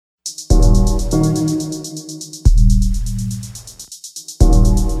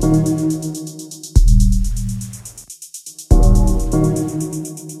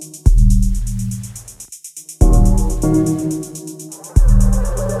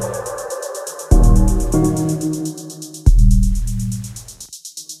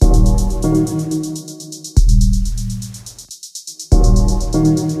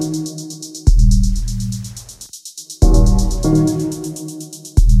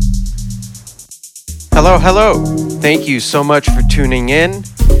Hello. Thank you so much for tuning in.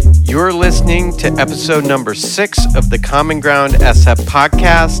 You're listening to episode number 6 of the Common Ground SF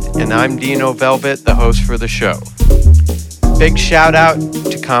podcast, and I'm Dino Velvet, the host for the show. Big shout out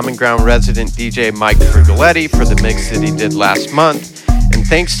to Common Ground resident DJ Mike Frigoletti for the mix that he did last month, and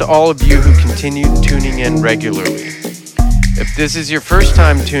thanks to all of you who continue tuning in regularly. If this is your first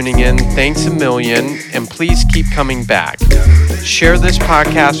time tuning in, thanks a million, and please keep coming back. Share this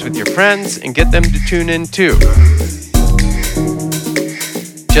podcast with your friends and get them to tune in too.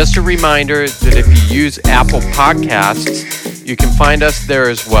 Just a reminder that if you use Apple Podcasts, you can find us there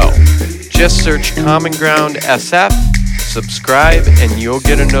as well. Just search Common Ground SF, subscribe, and you'll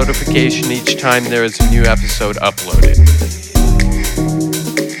get a notification each time there is a new episode uploaded.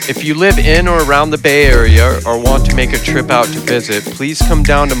 If you live in or around the Bay Area or want to make a trip out to visit, please come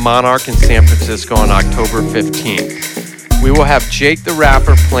down to Monarch in San Francisco on October 15th. We will have Jake the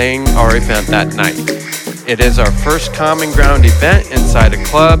Rapper playing our event that night. It is our first Common Ground event inside a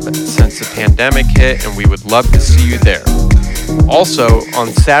club since the pandemic hit, and we would love to see you there. Also, on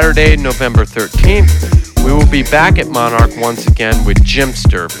Saturday, November 13th, we will be back at Monarch once again with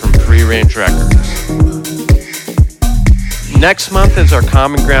Jimster from Free Range Records. Next month is our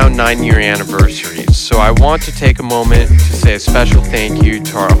Common Ground 9-year anniversary, so I want to take a moment to say a special thank you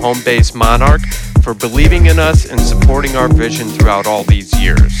to our home base Monarch for believing in us and supporting our vision throughout all these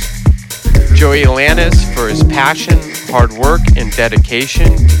years. Joey Alanis for his passion, hard work, and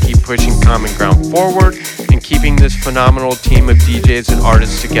dedication to keep pushing Common Ground forward and keeping this phenomenal team of DJs and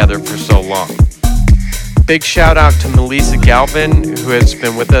artists together for so long. Big shout out to Melissa Galvin, who has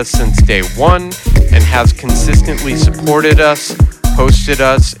been with us since day one and has consistently supported us, hosted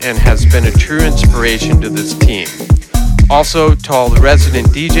us, and has been a true inspiration to this team. Also to all the resident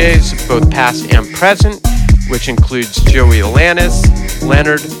DJs, both past and present, which includes Joey Alanis,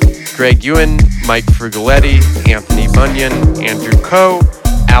 Leonard, Greg Ewan, Mike Frigoletti, Anthony Bunyan, Andrew Coe,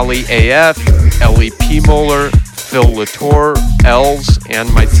 Ali AF, Ellie P. Moeller, Phil Latour, Els,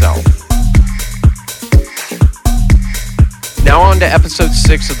 and myself. Now on to episode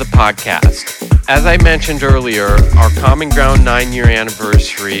 6 of the podcast. As I mentioned earlier, our Common Ground 9-year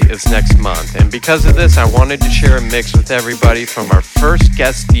anniversary is next month, and because of this, I wanted to share a mix with everybody from our first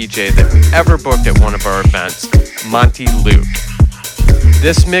guest DJ that we ever booked at one of our events, Monty Luke.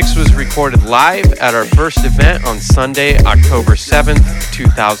 This mix was recorded live at our first event on Sunday, October 7th,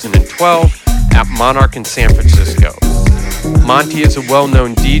 2012, at Monarch in San Francisco. Monty is a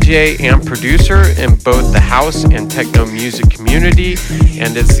well-known DJ and producer in both the house and techno music community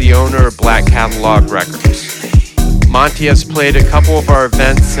and is the owner of Black Catalog Records. Monty has played a couple of our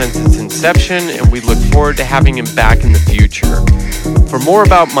events since its inception, and we look forward to having him back in the future. For more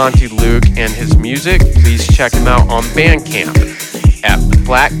about Monty Luke and his music, please check him out on Bandcamp at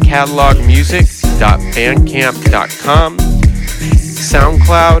blackcatalogmusic.bandcamp.com,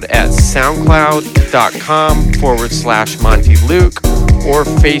 SoundCloud at soundcloud.com/Monty Luke, or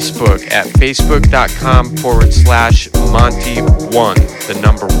Facebook at facebook.com/Monty1, the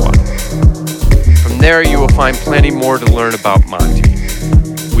number 1. From there, you will find plenty more to learn about Monty.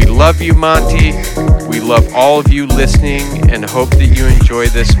 We love you, Monty. We love all of you listening and hope that you enjoy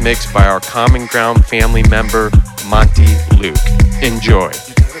this mix by our Common Ground family member, Monty Luke. Enjoy.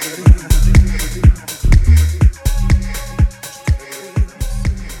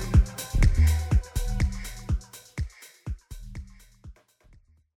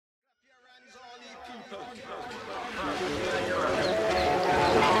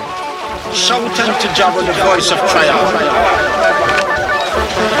 Shout unto Jah with the voice of triumph.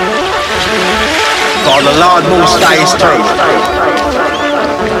 For the Lord Most High is terrible.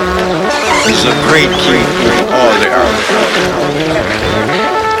 He's a great king over all the earth.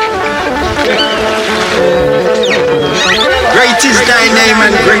 Great is thy name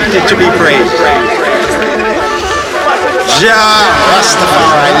and greatly to be praised. Jah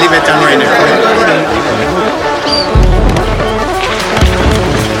Rastafari, live it and reign it.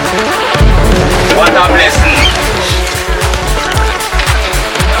 What a blessing.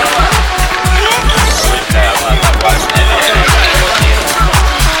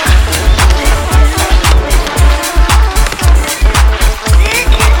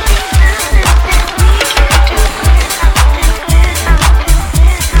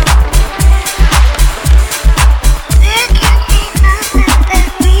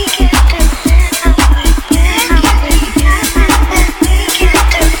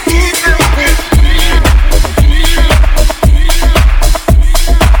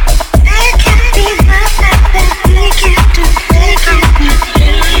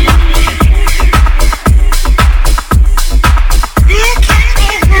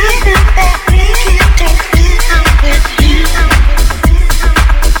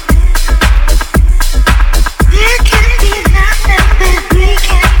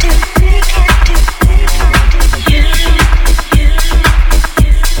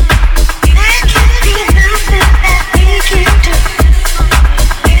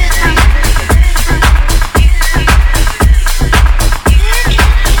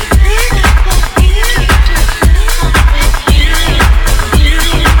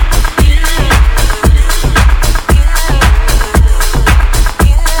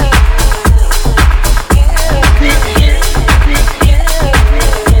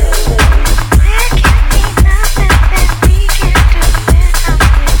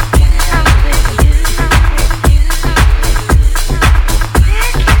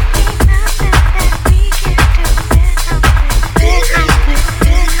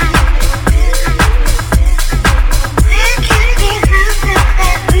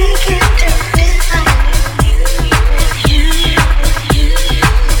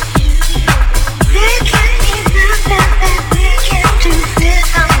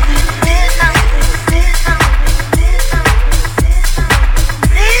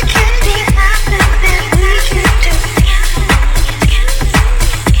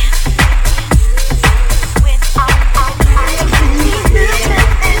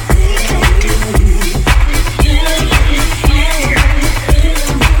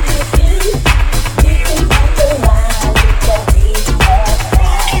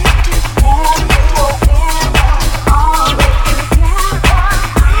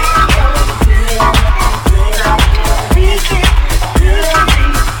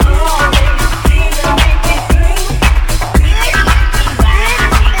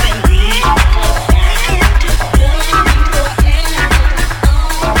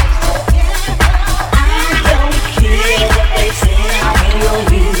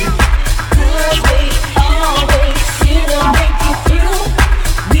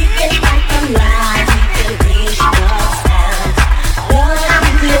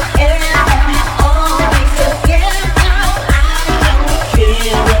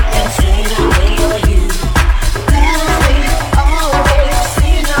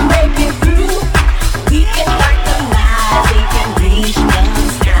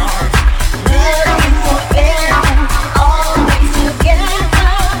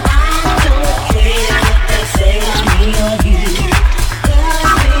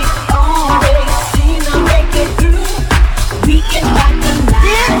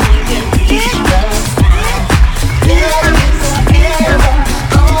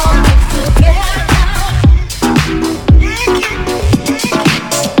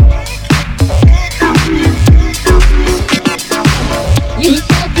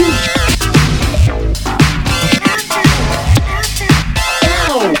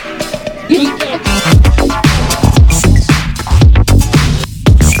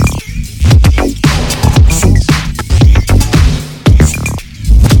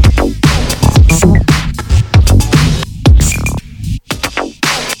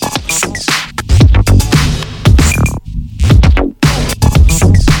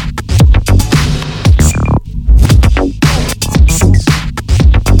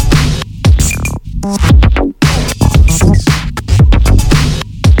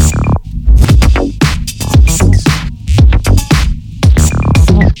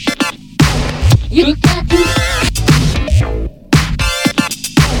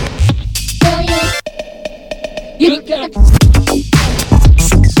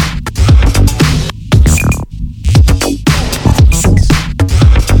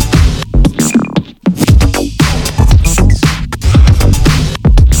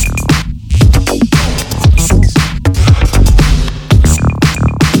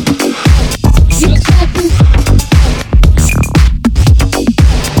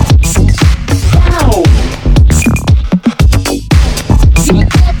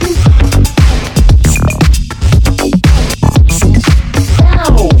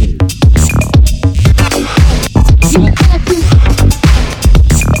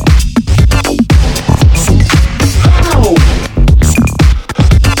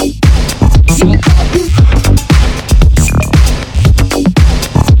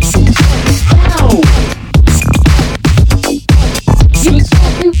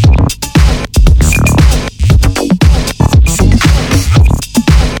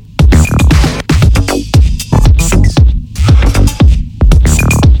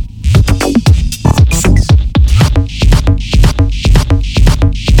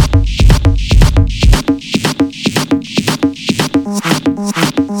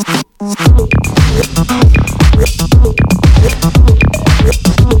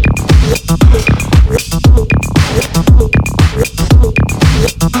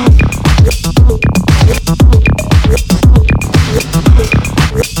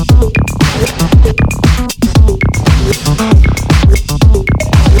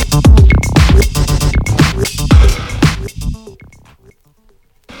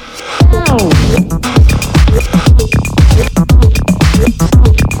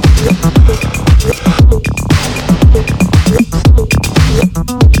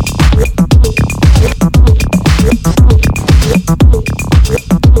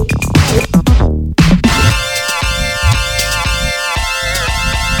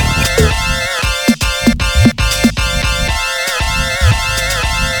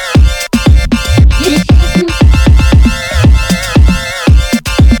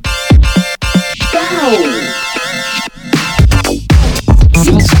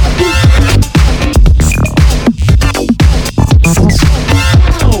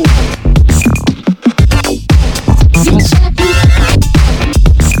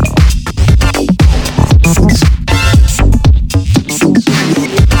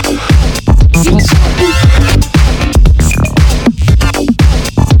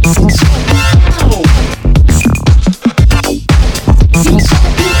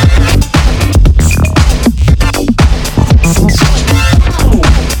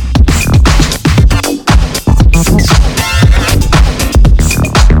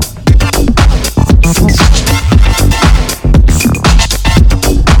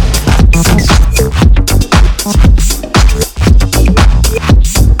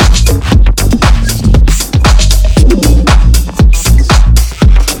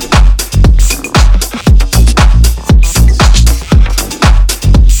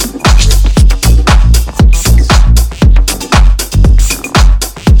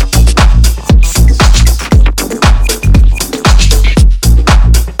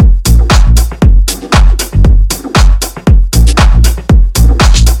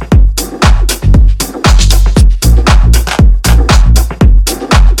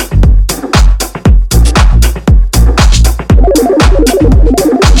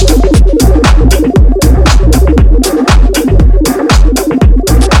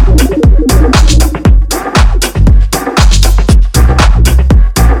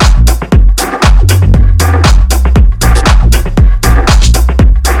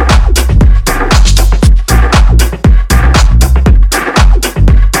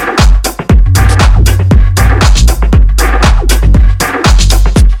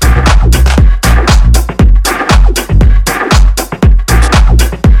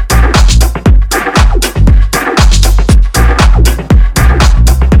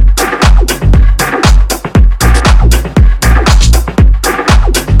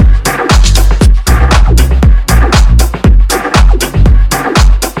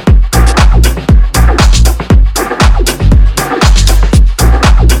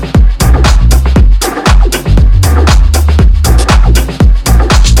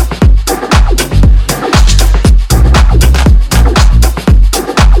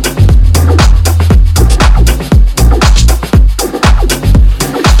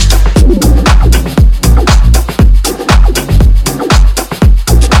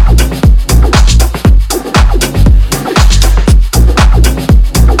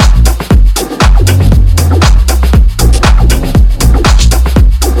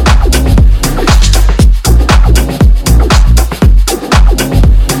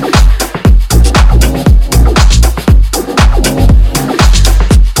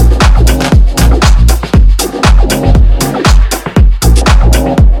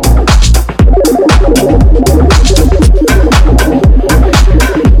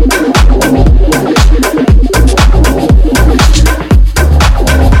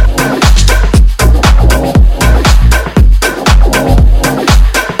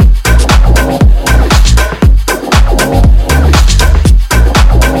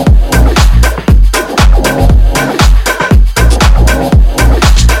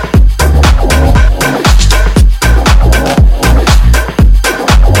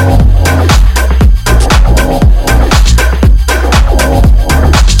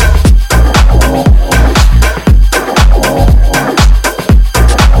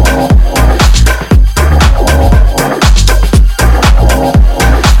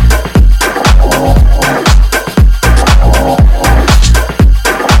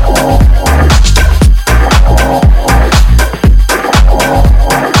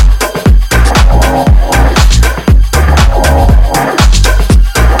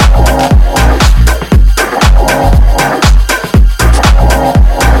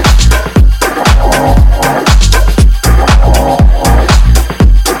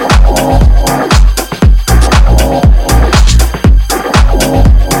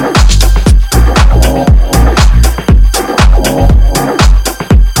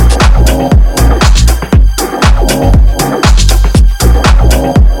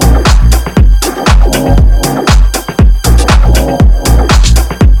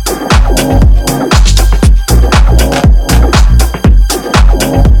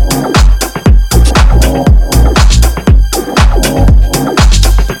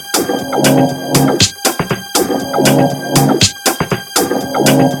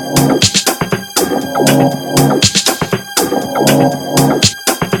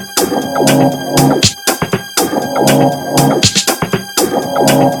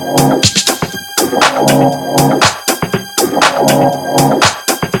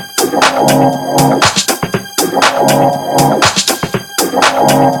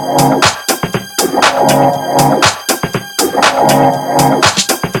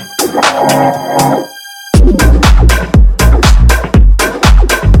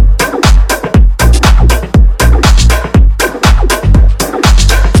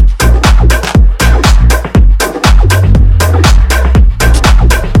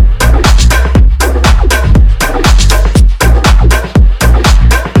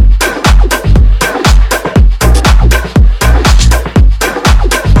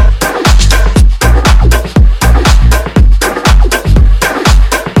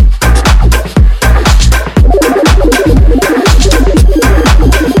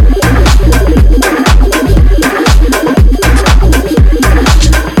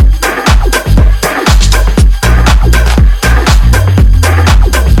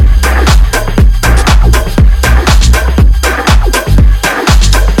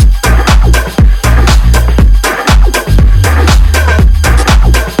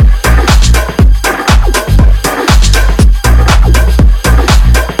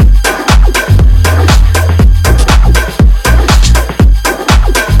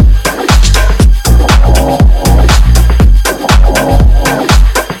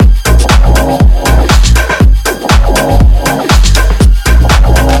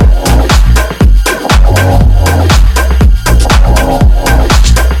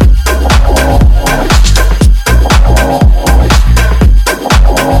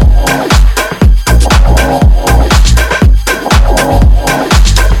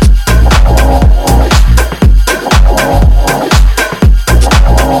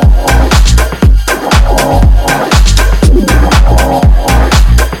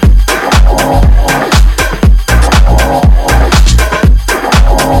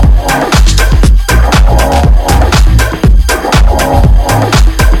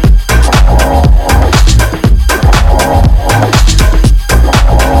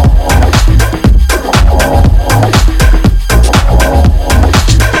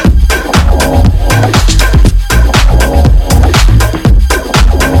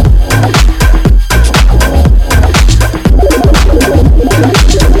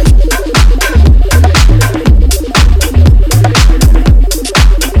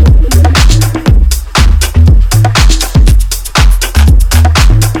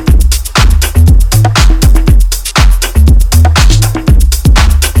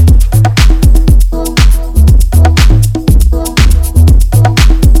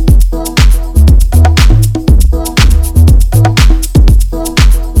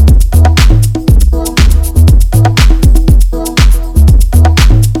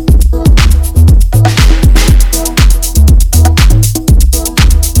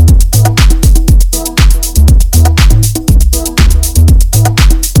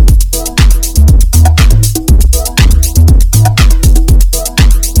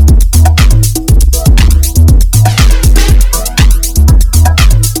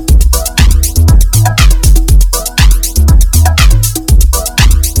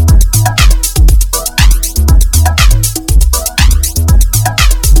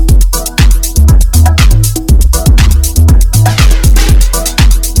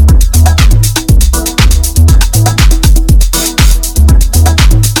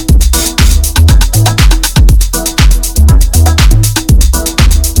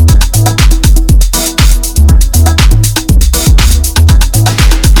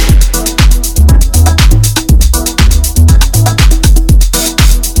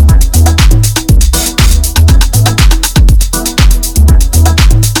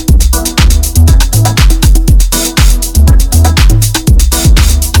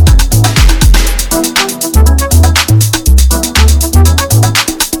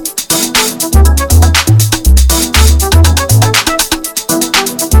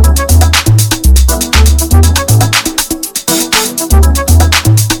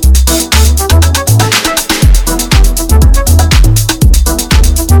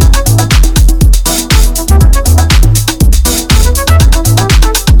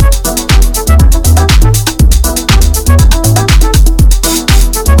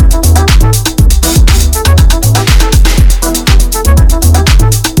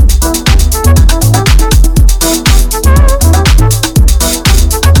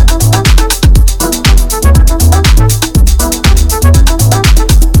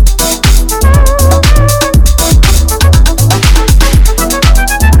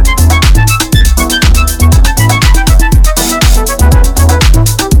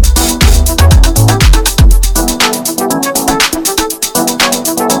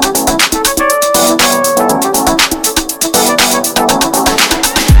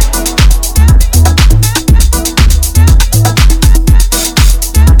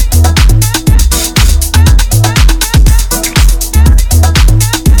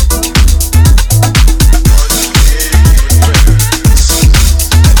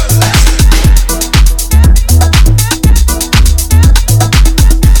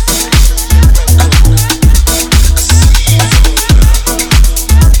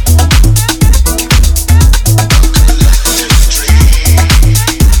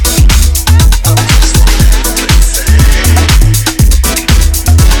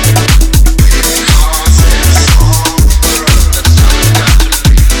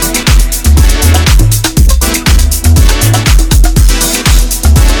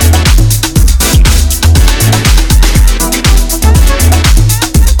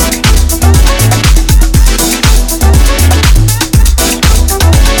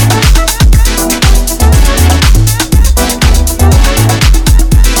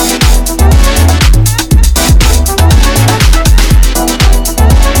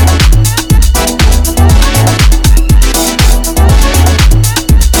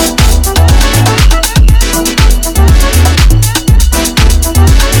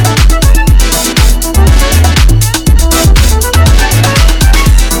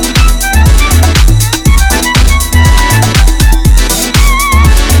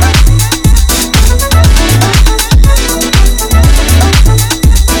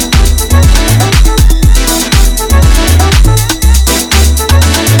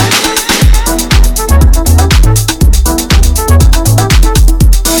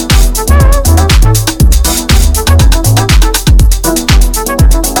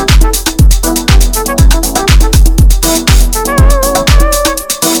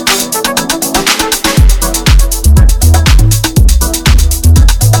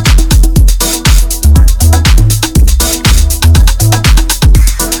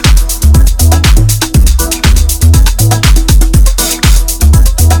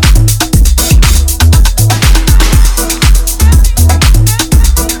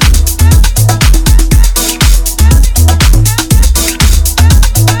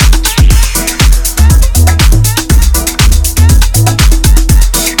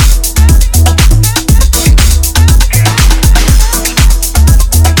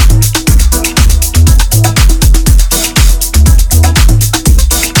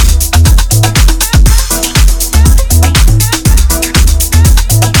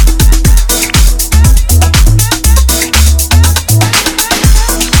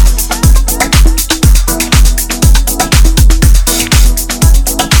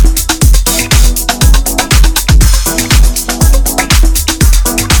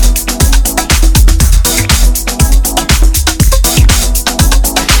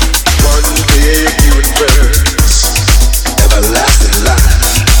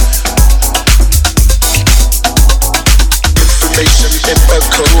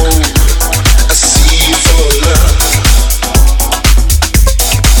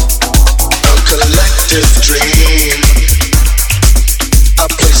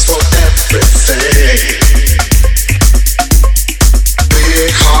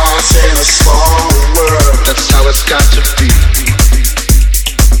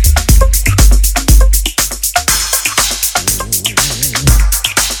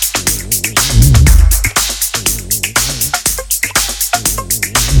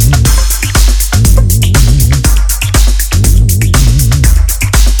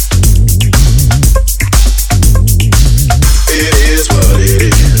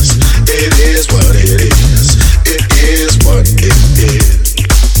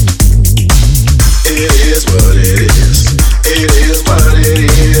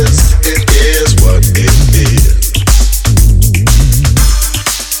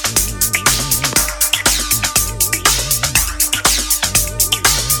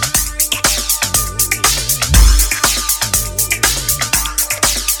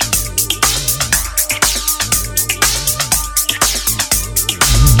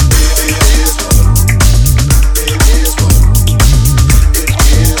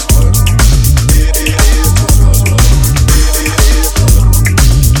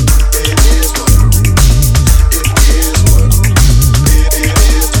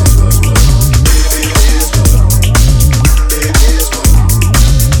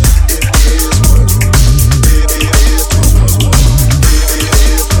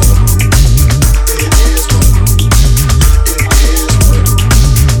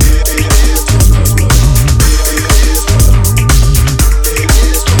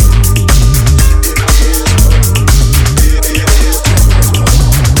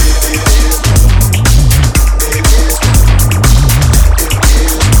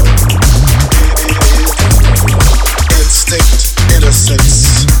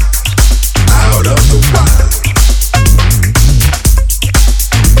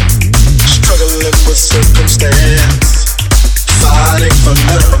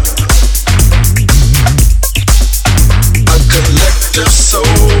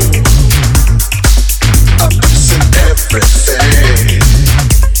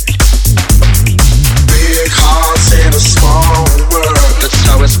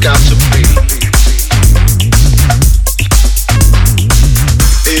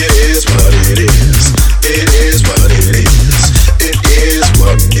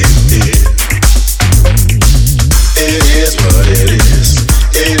 It is what it is.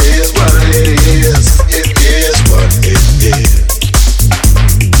 It is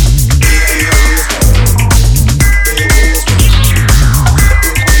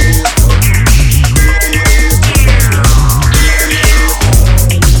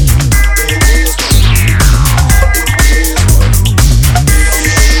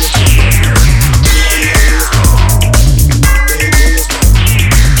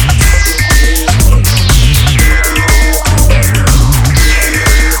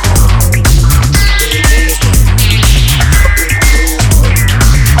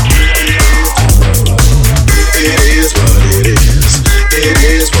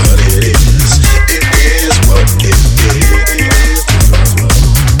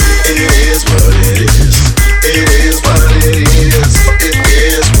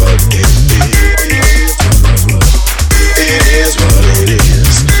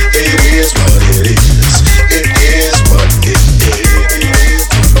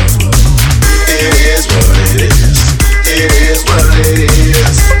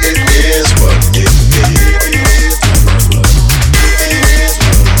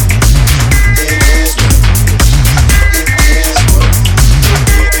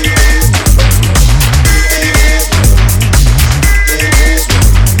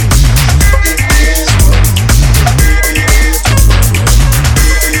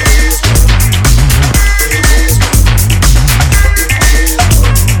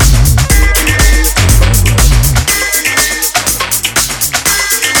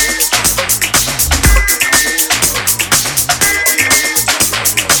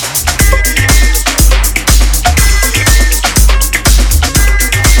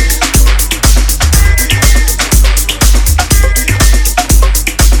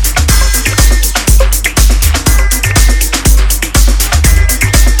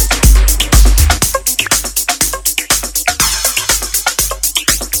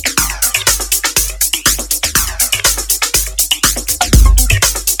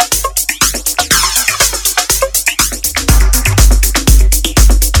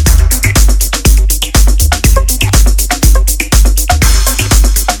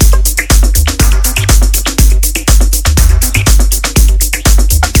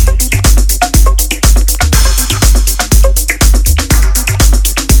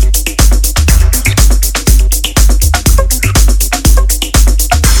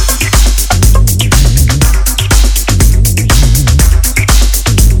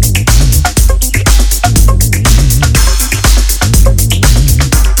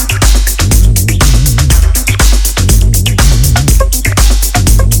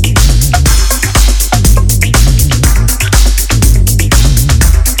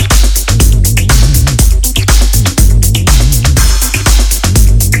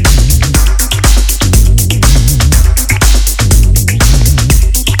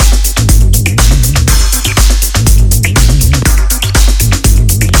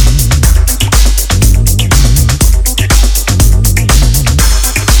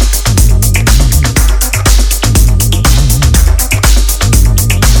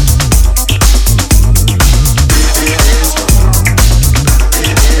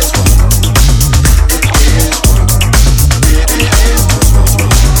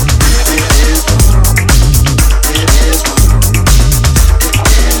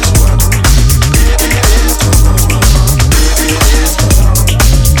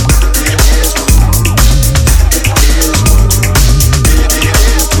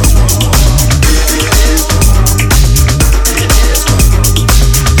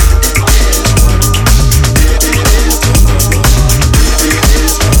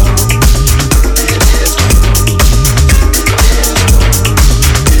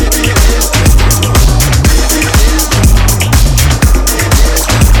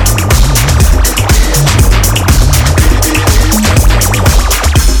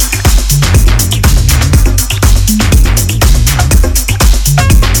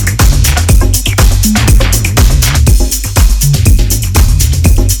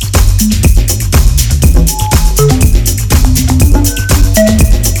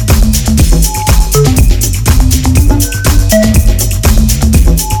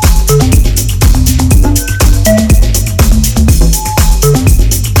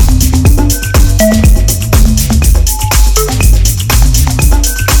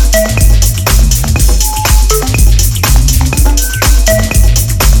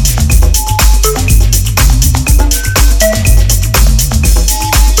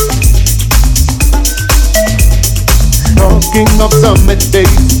summer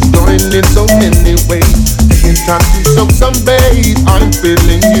days, going in so many ways. Taking time to soak some babe, I'm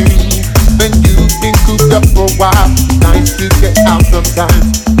feeling you. When you've been cooped up for a while, nice to get out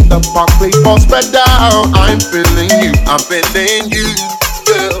sometimes. The park play ball spread out, I'm feeling you. I'm feeling you,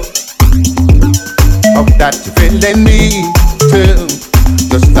 girl. Hope that you're feeling me too.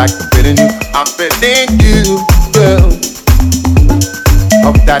 Just like I'm feeling you, I'm feeling you, girl.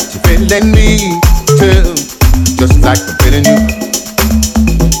 Hope that you're feeling me too. Just like I'm feeling you.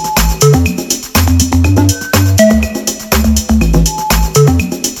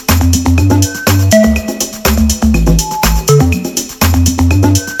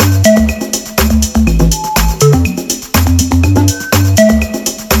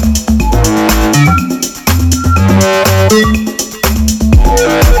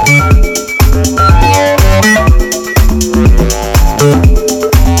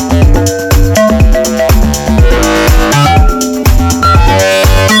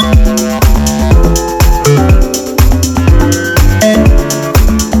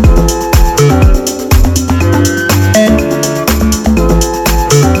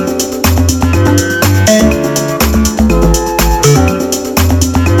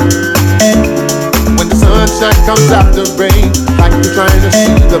 Comes after rain, like you're trying to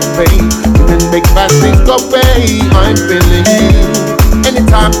see the pain. You can make bad things go away. I'm feeling you.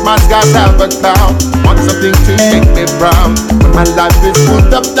 Anytime my skies have a cloud, want something to make me proud. When my life is put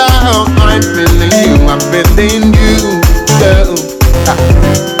up down, I'm feeling you. I'm feeling you, girl.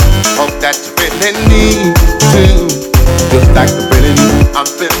 Hope that you're feeling me too. Just like I'm feeling you. I'm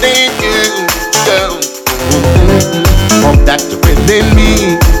feeling you, girl. Hope that you're feeling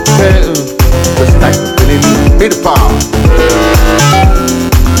me too. Just like I'm feeling you. Be the power.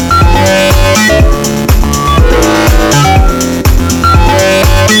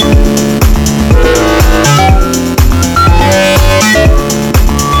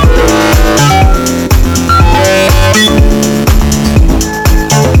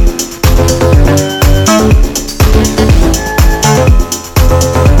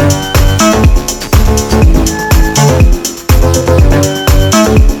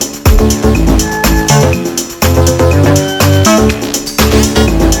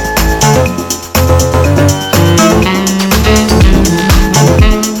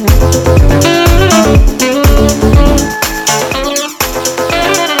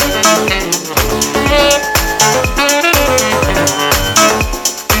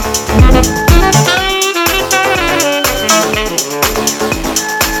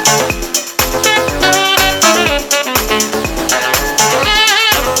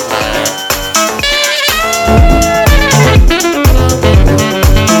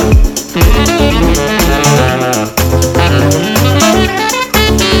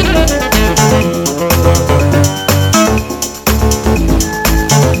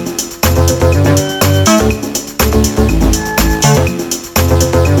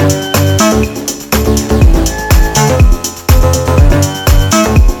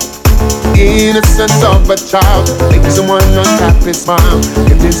 Innocence of a child, make someone unhappy smile.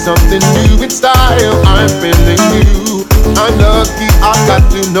 If there's something new in style, I'm feeling you. I'm lucky I got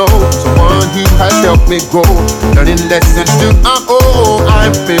to know someone who has helped me grow, learning lessons to I owe.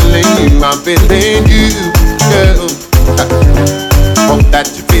 I'm feeling you, I'm feeling you, girl. Hope that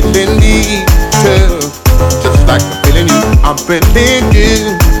you're feeling me too. Just like I'm feeling you, I'm feeling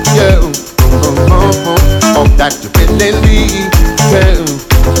you, girl. Hope that you're feeling me too.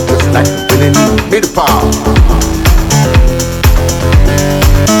 Just like I'm feeling you, be the power.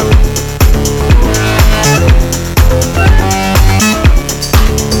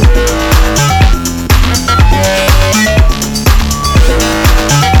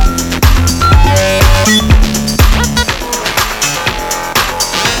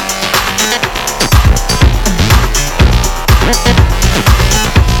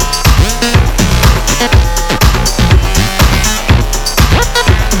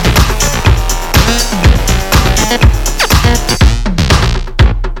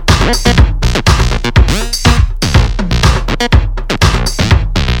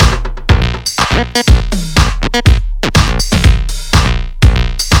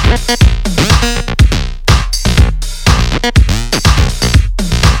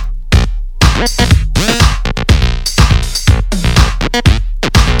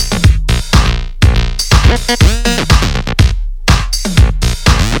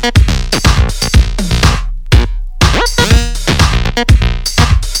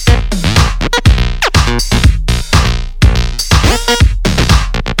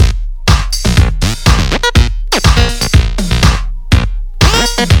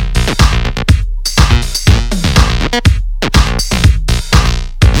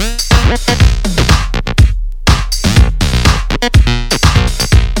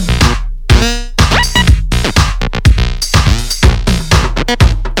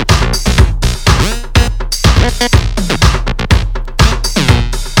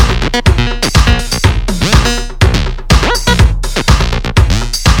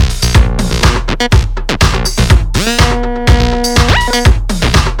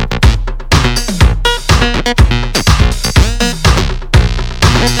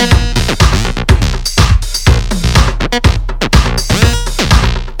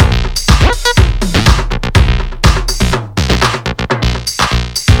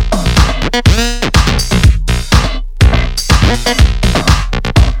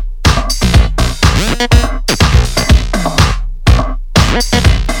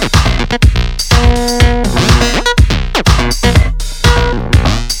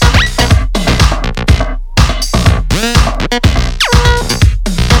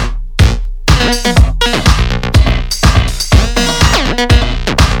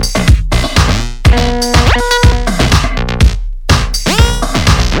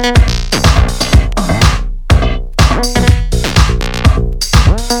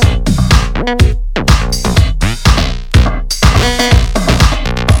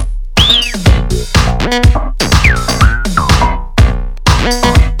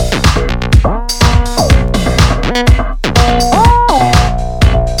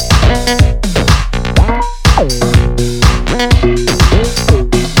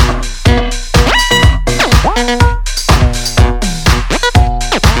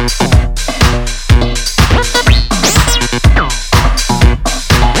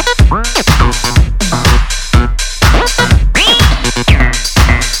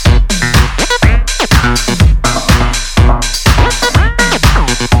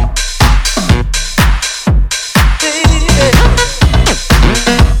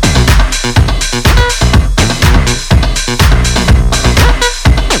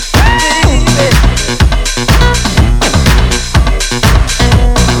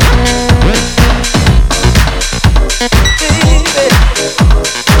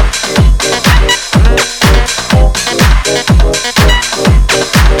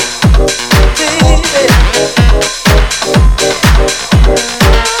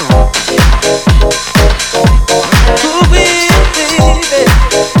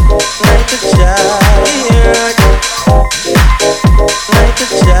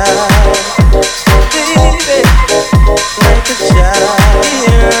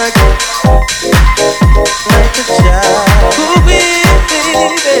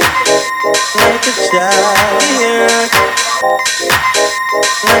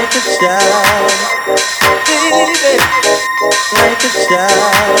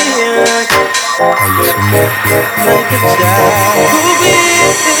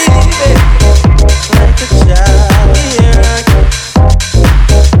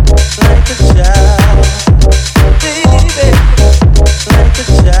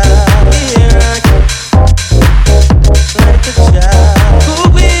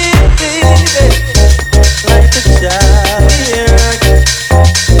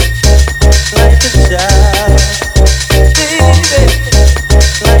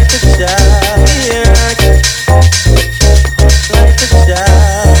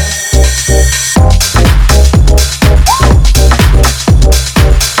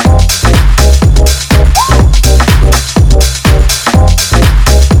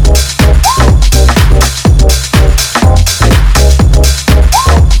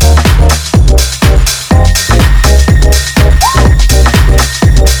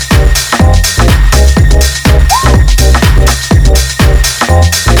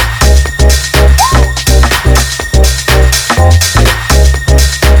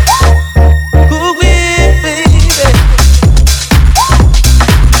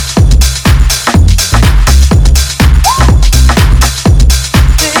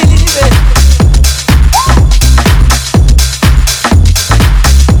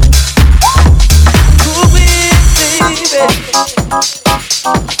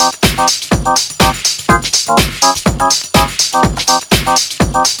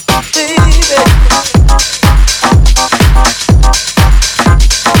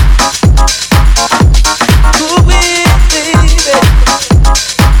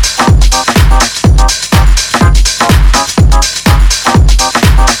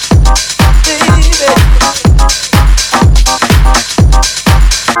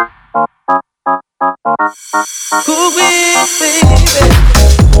 Ooh,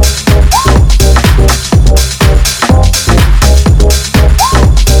 baby.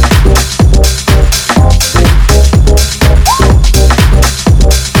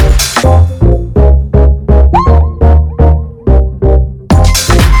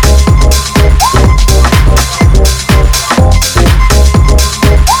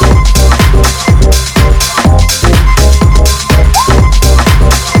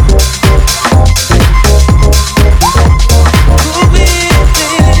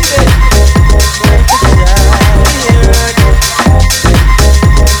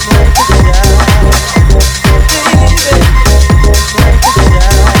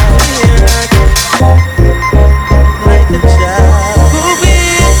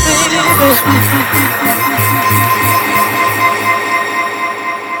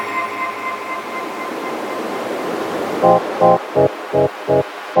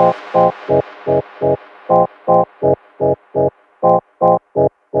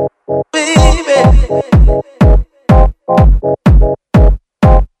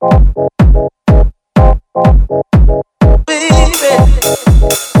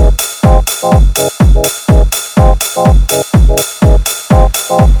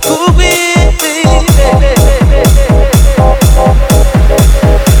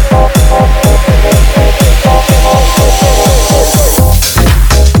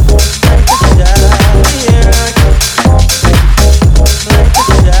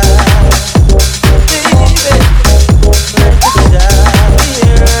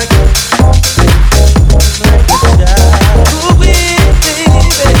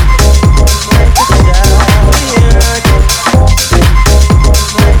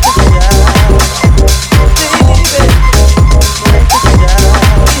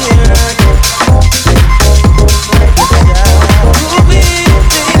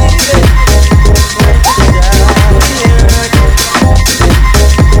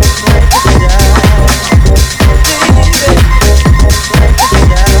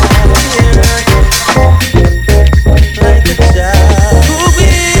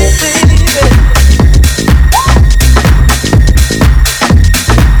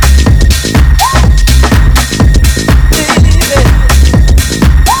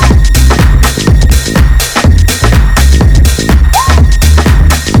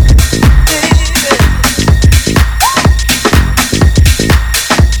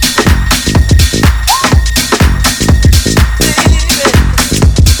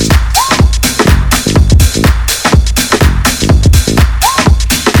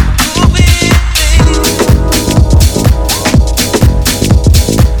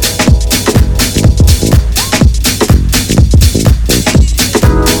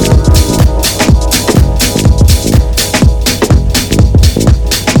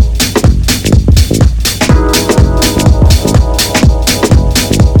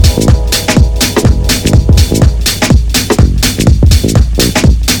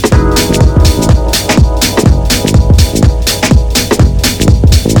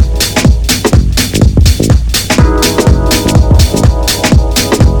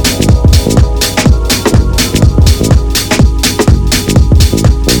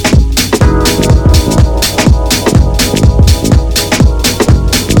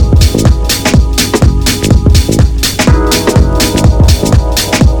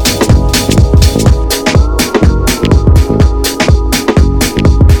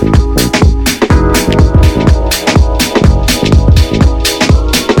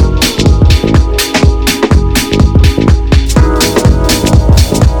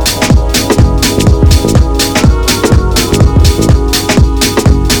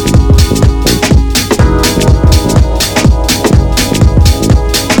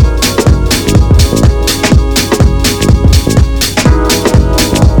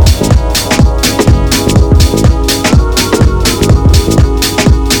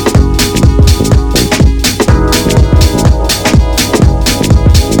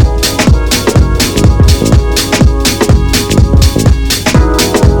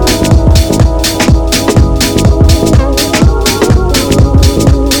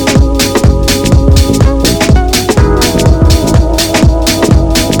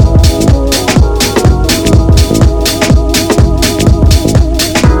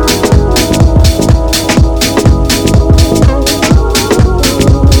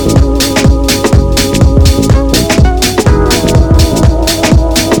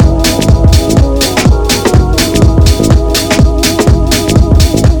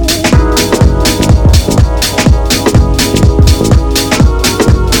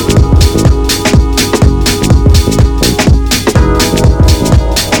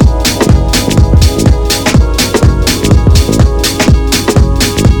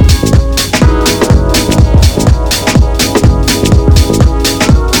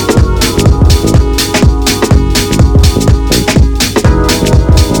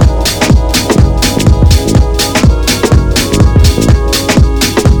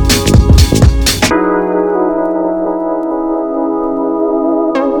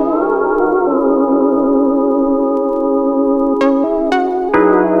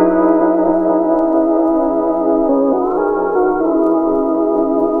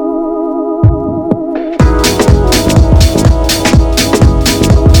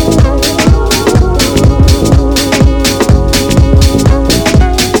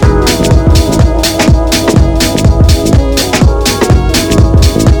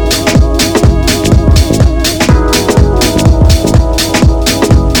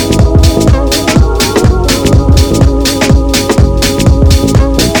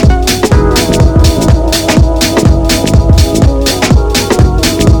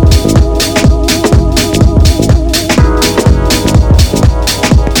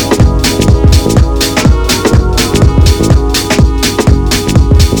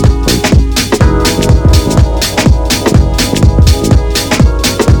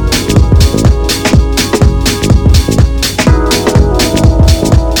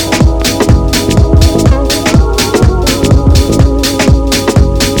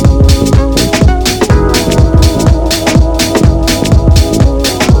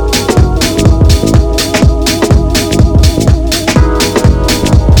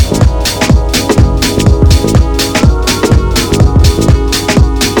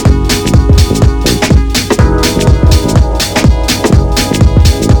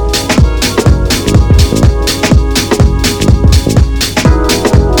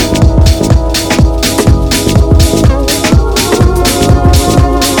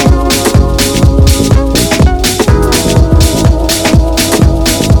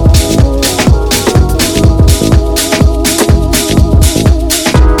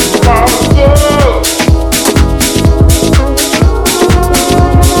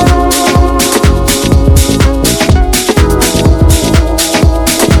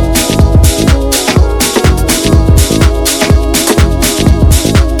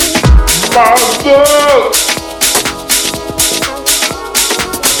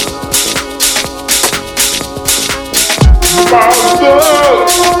 Do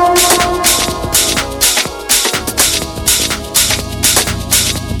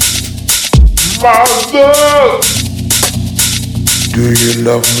you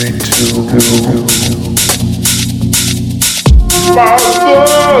love me too?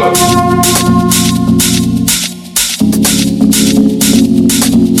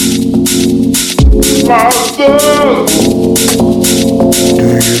 Do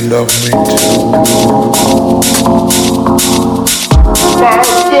you love me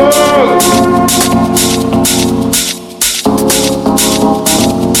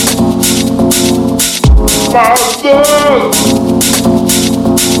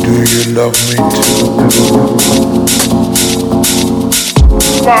Do you love me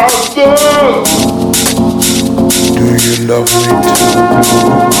Do you love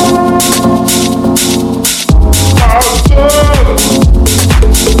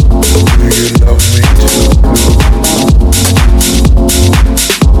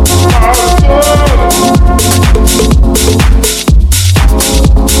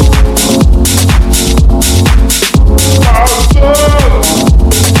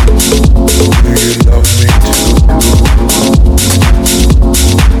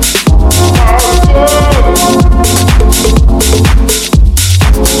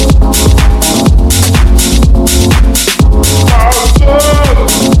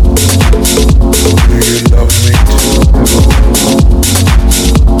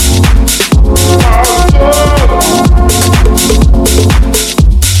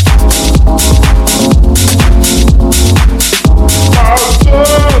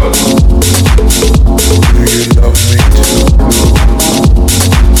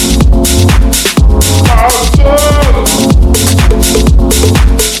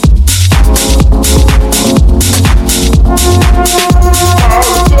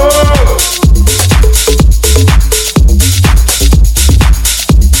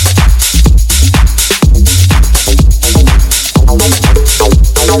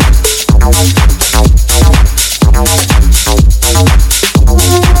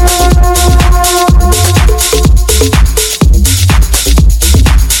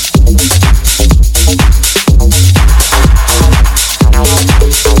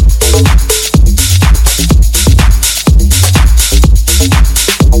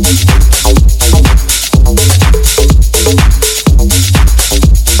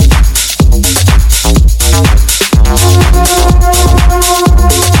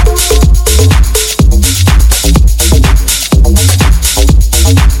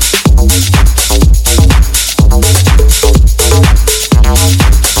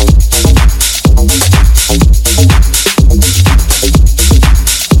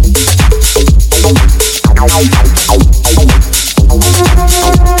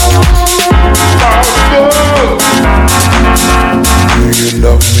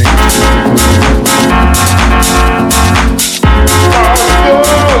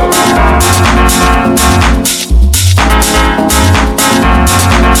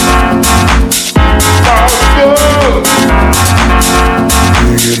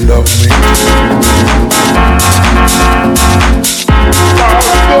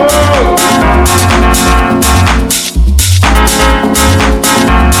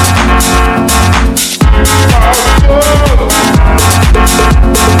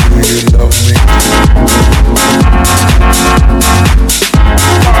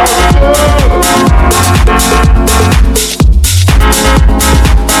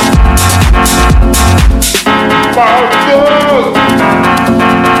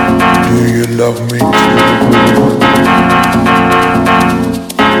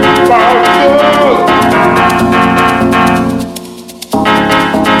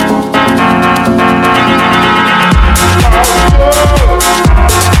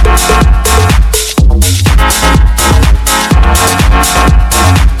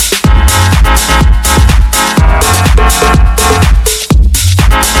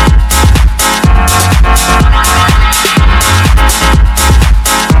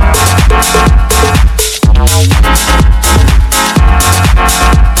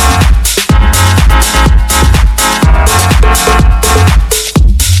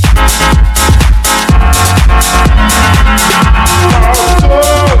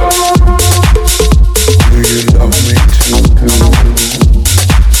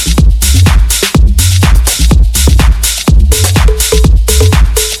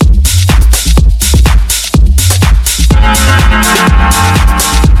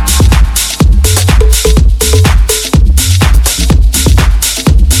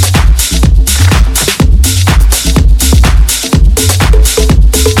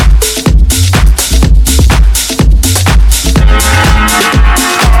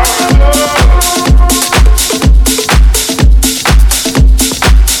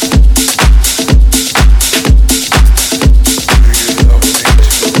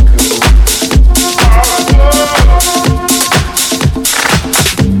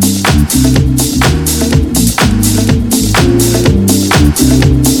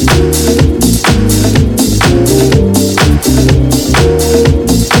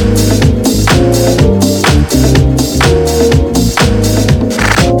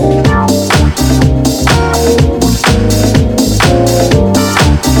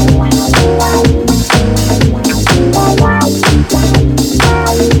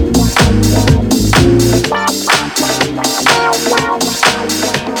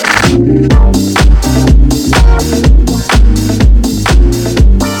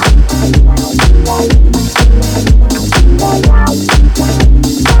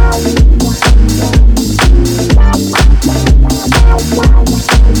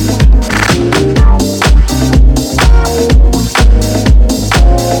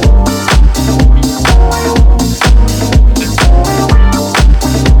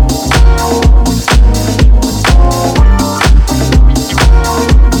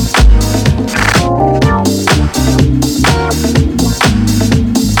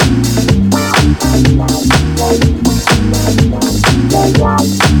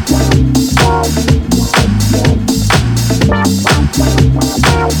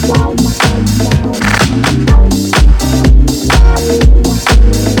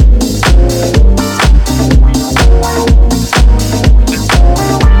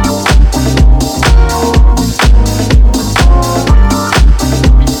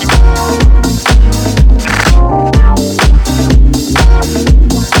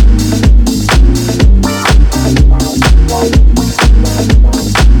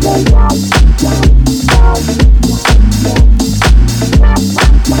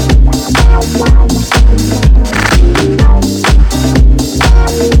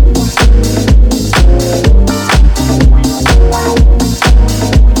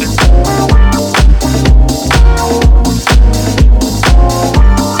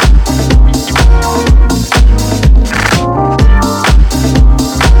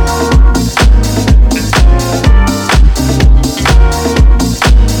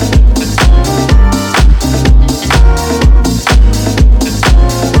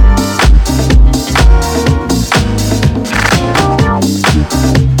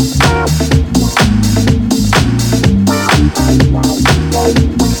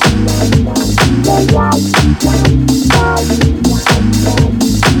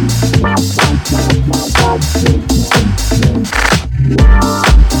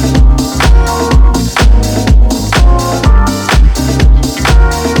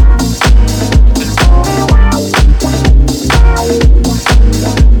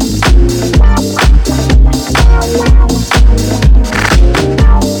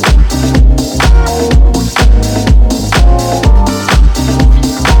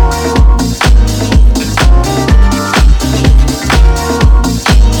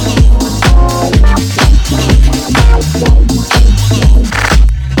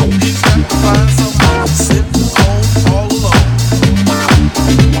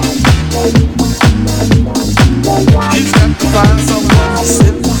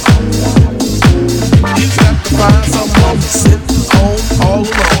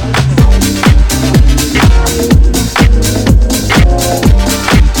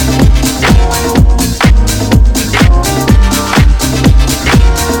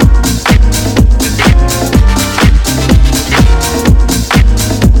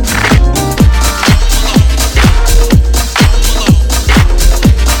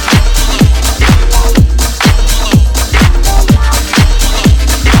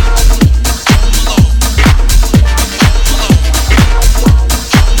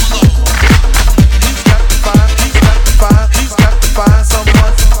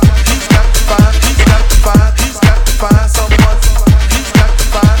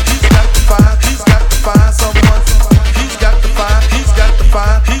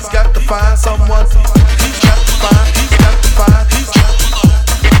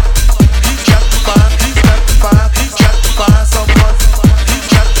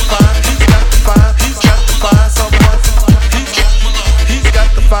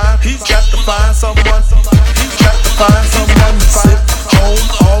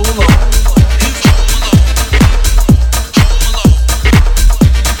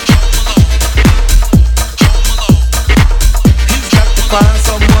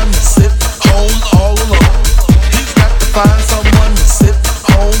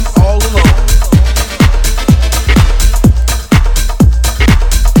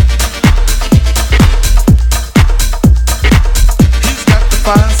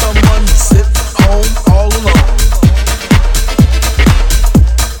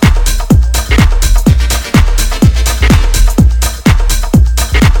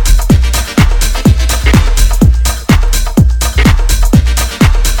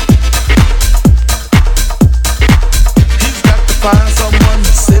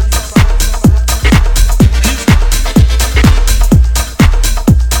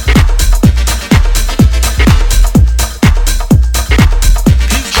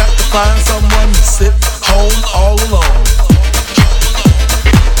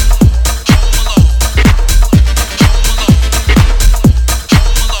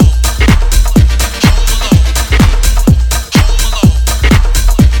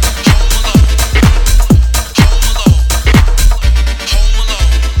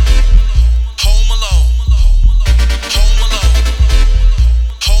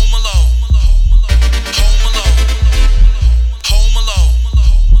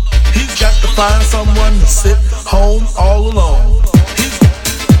find someone to sit home all alone.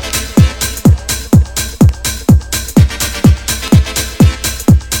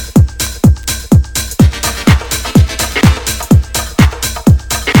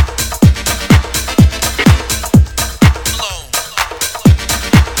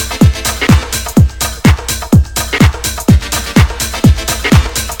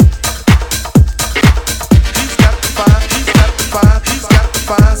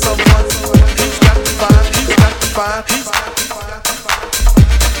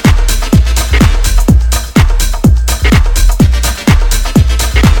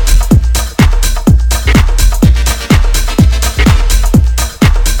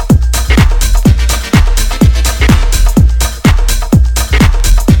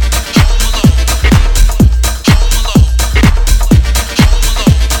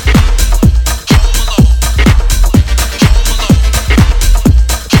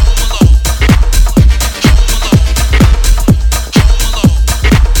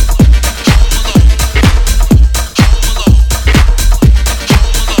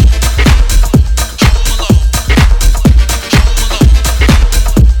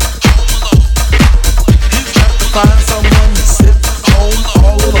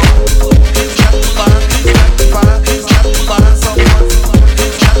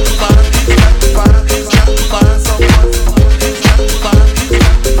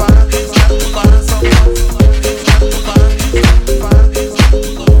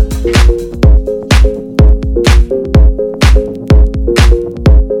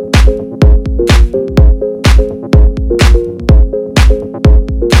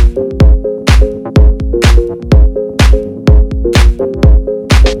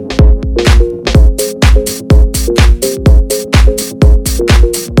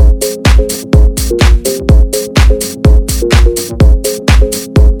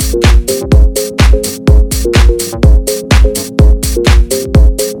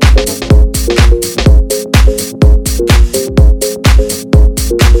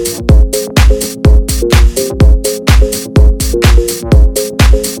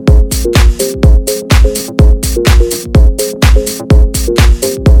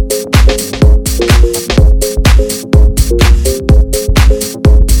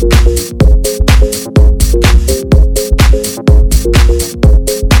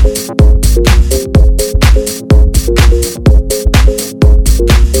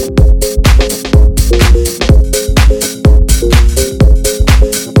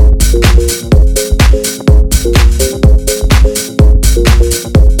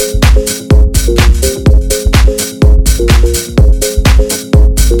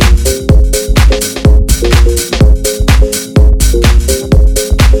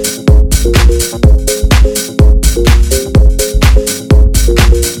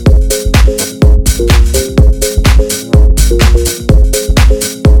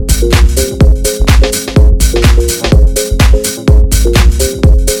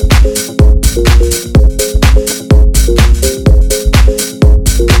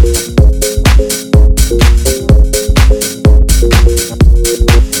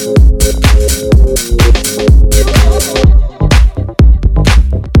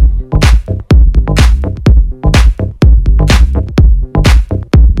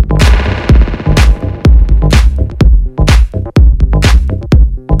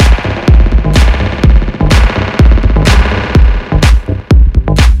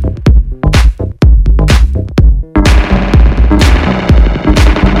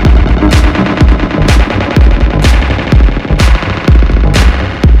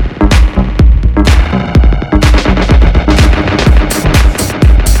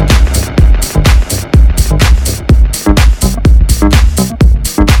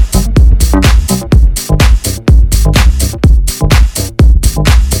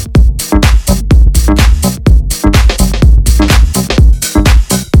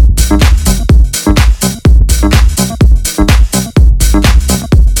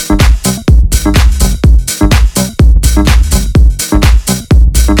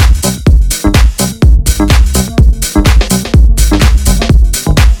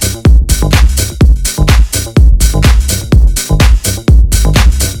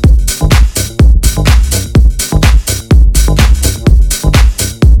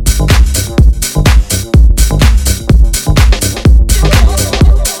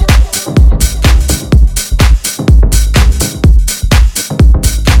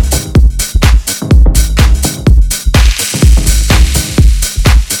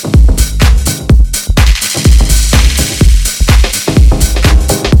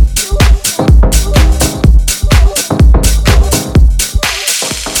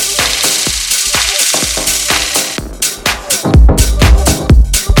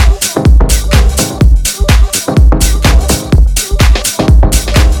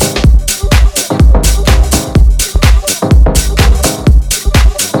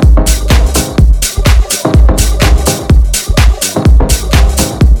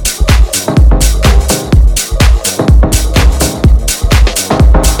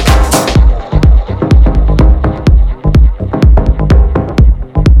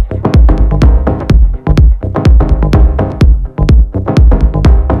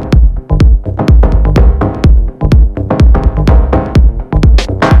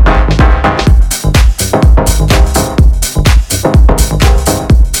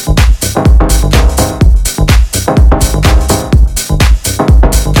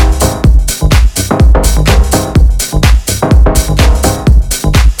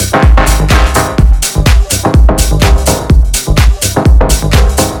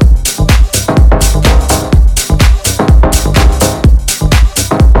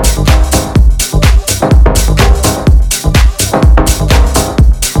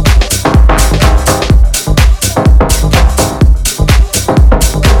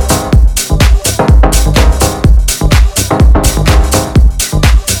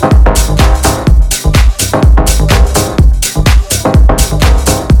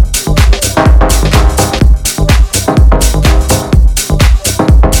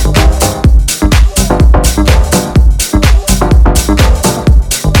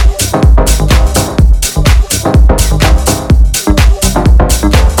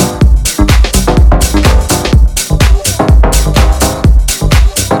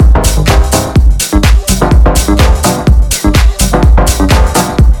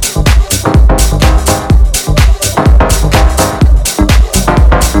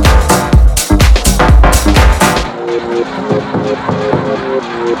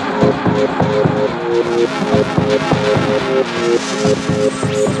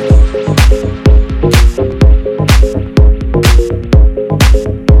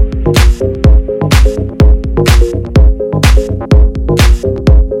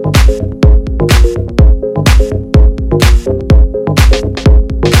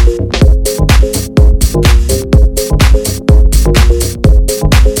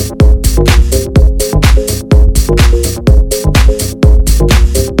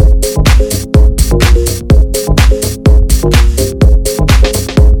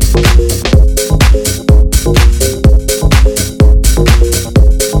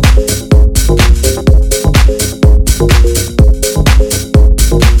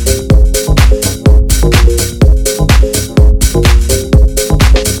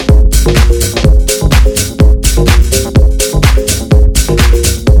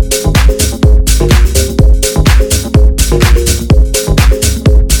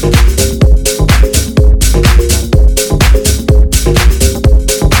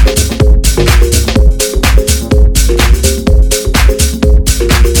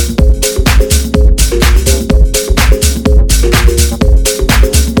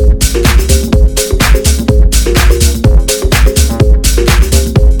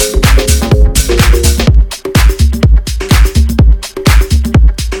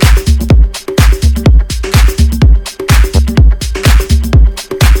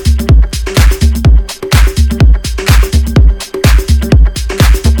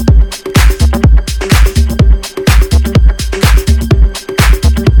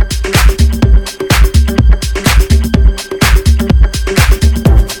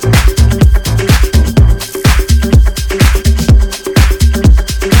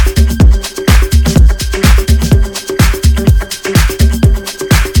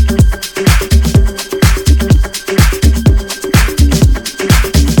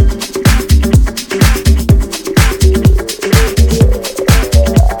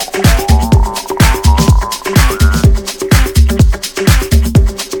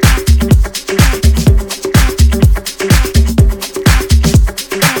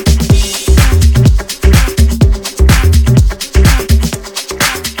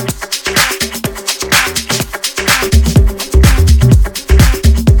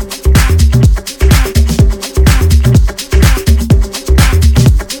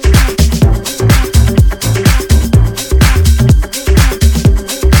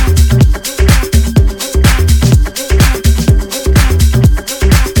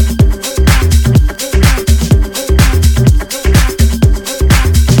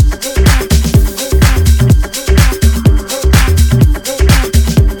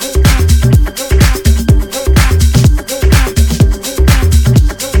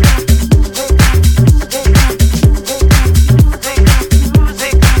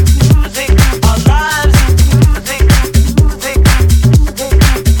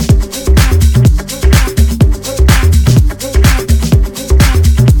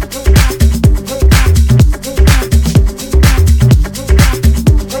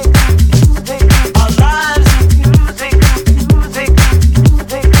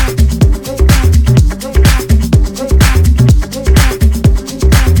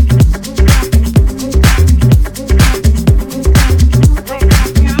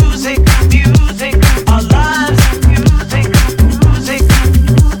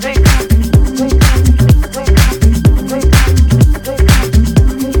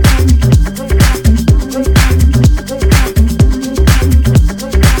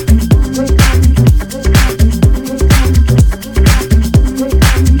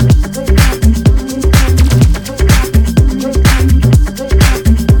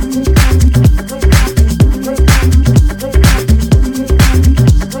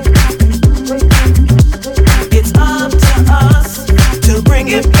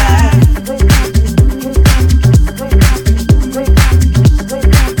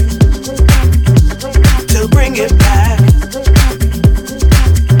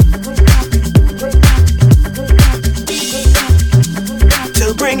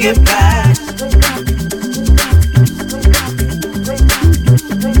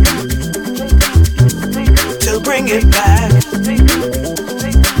 bring it back.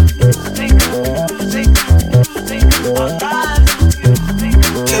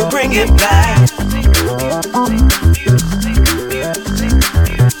 To bring it back.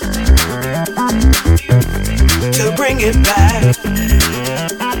 To bring it back.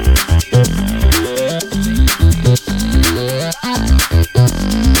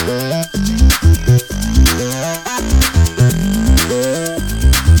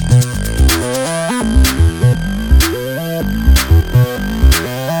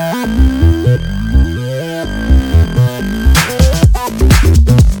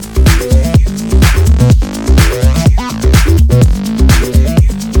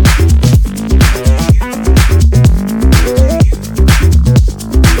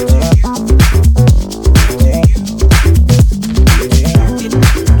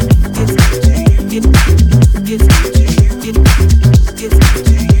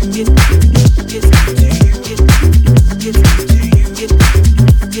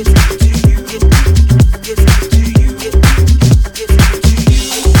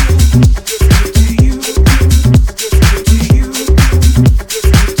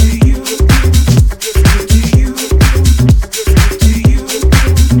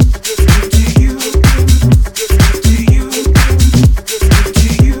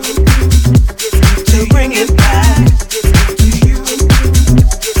 To bring it back.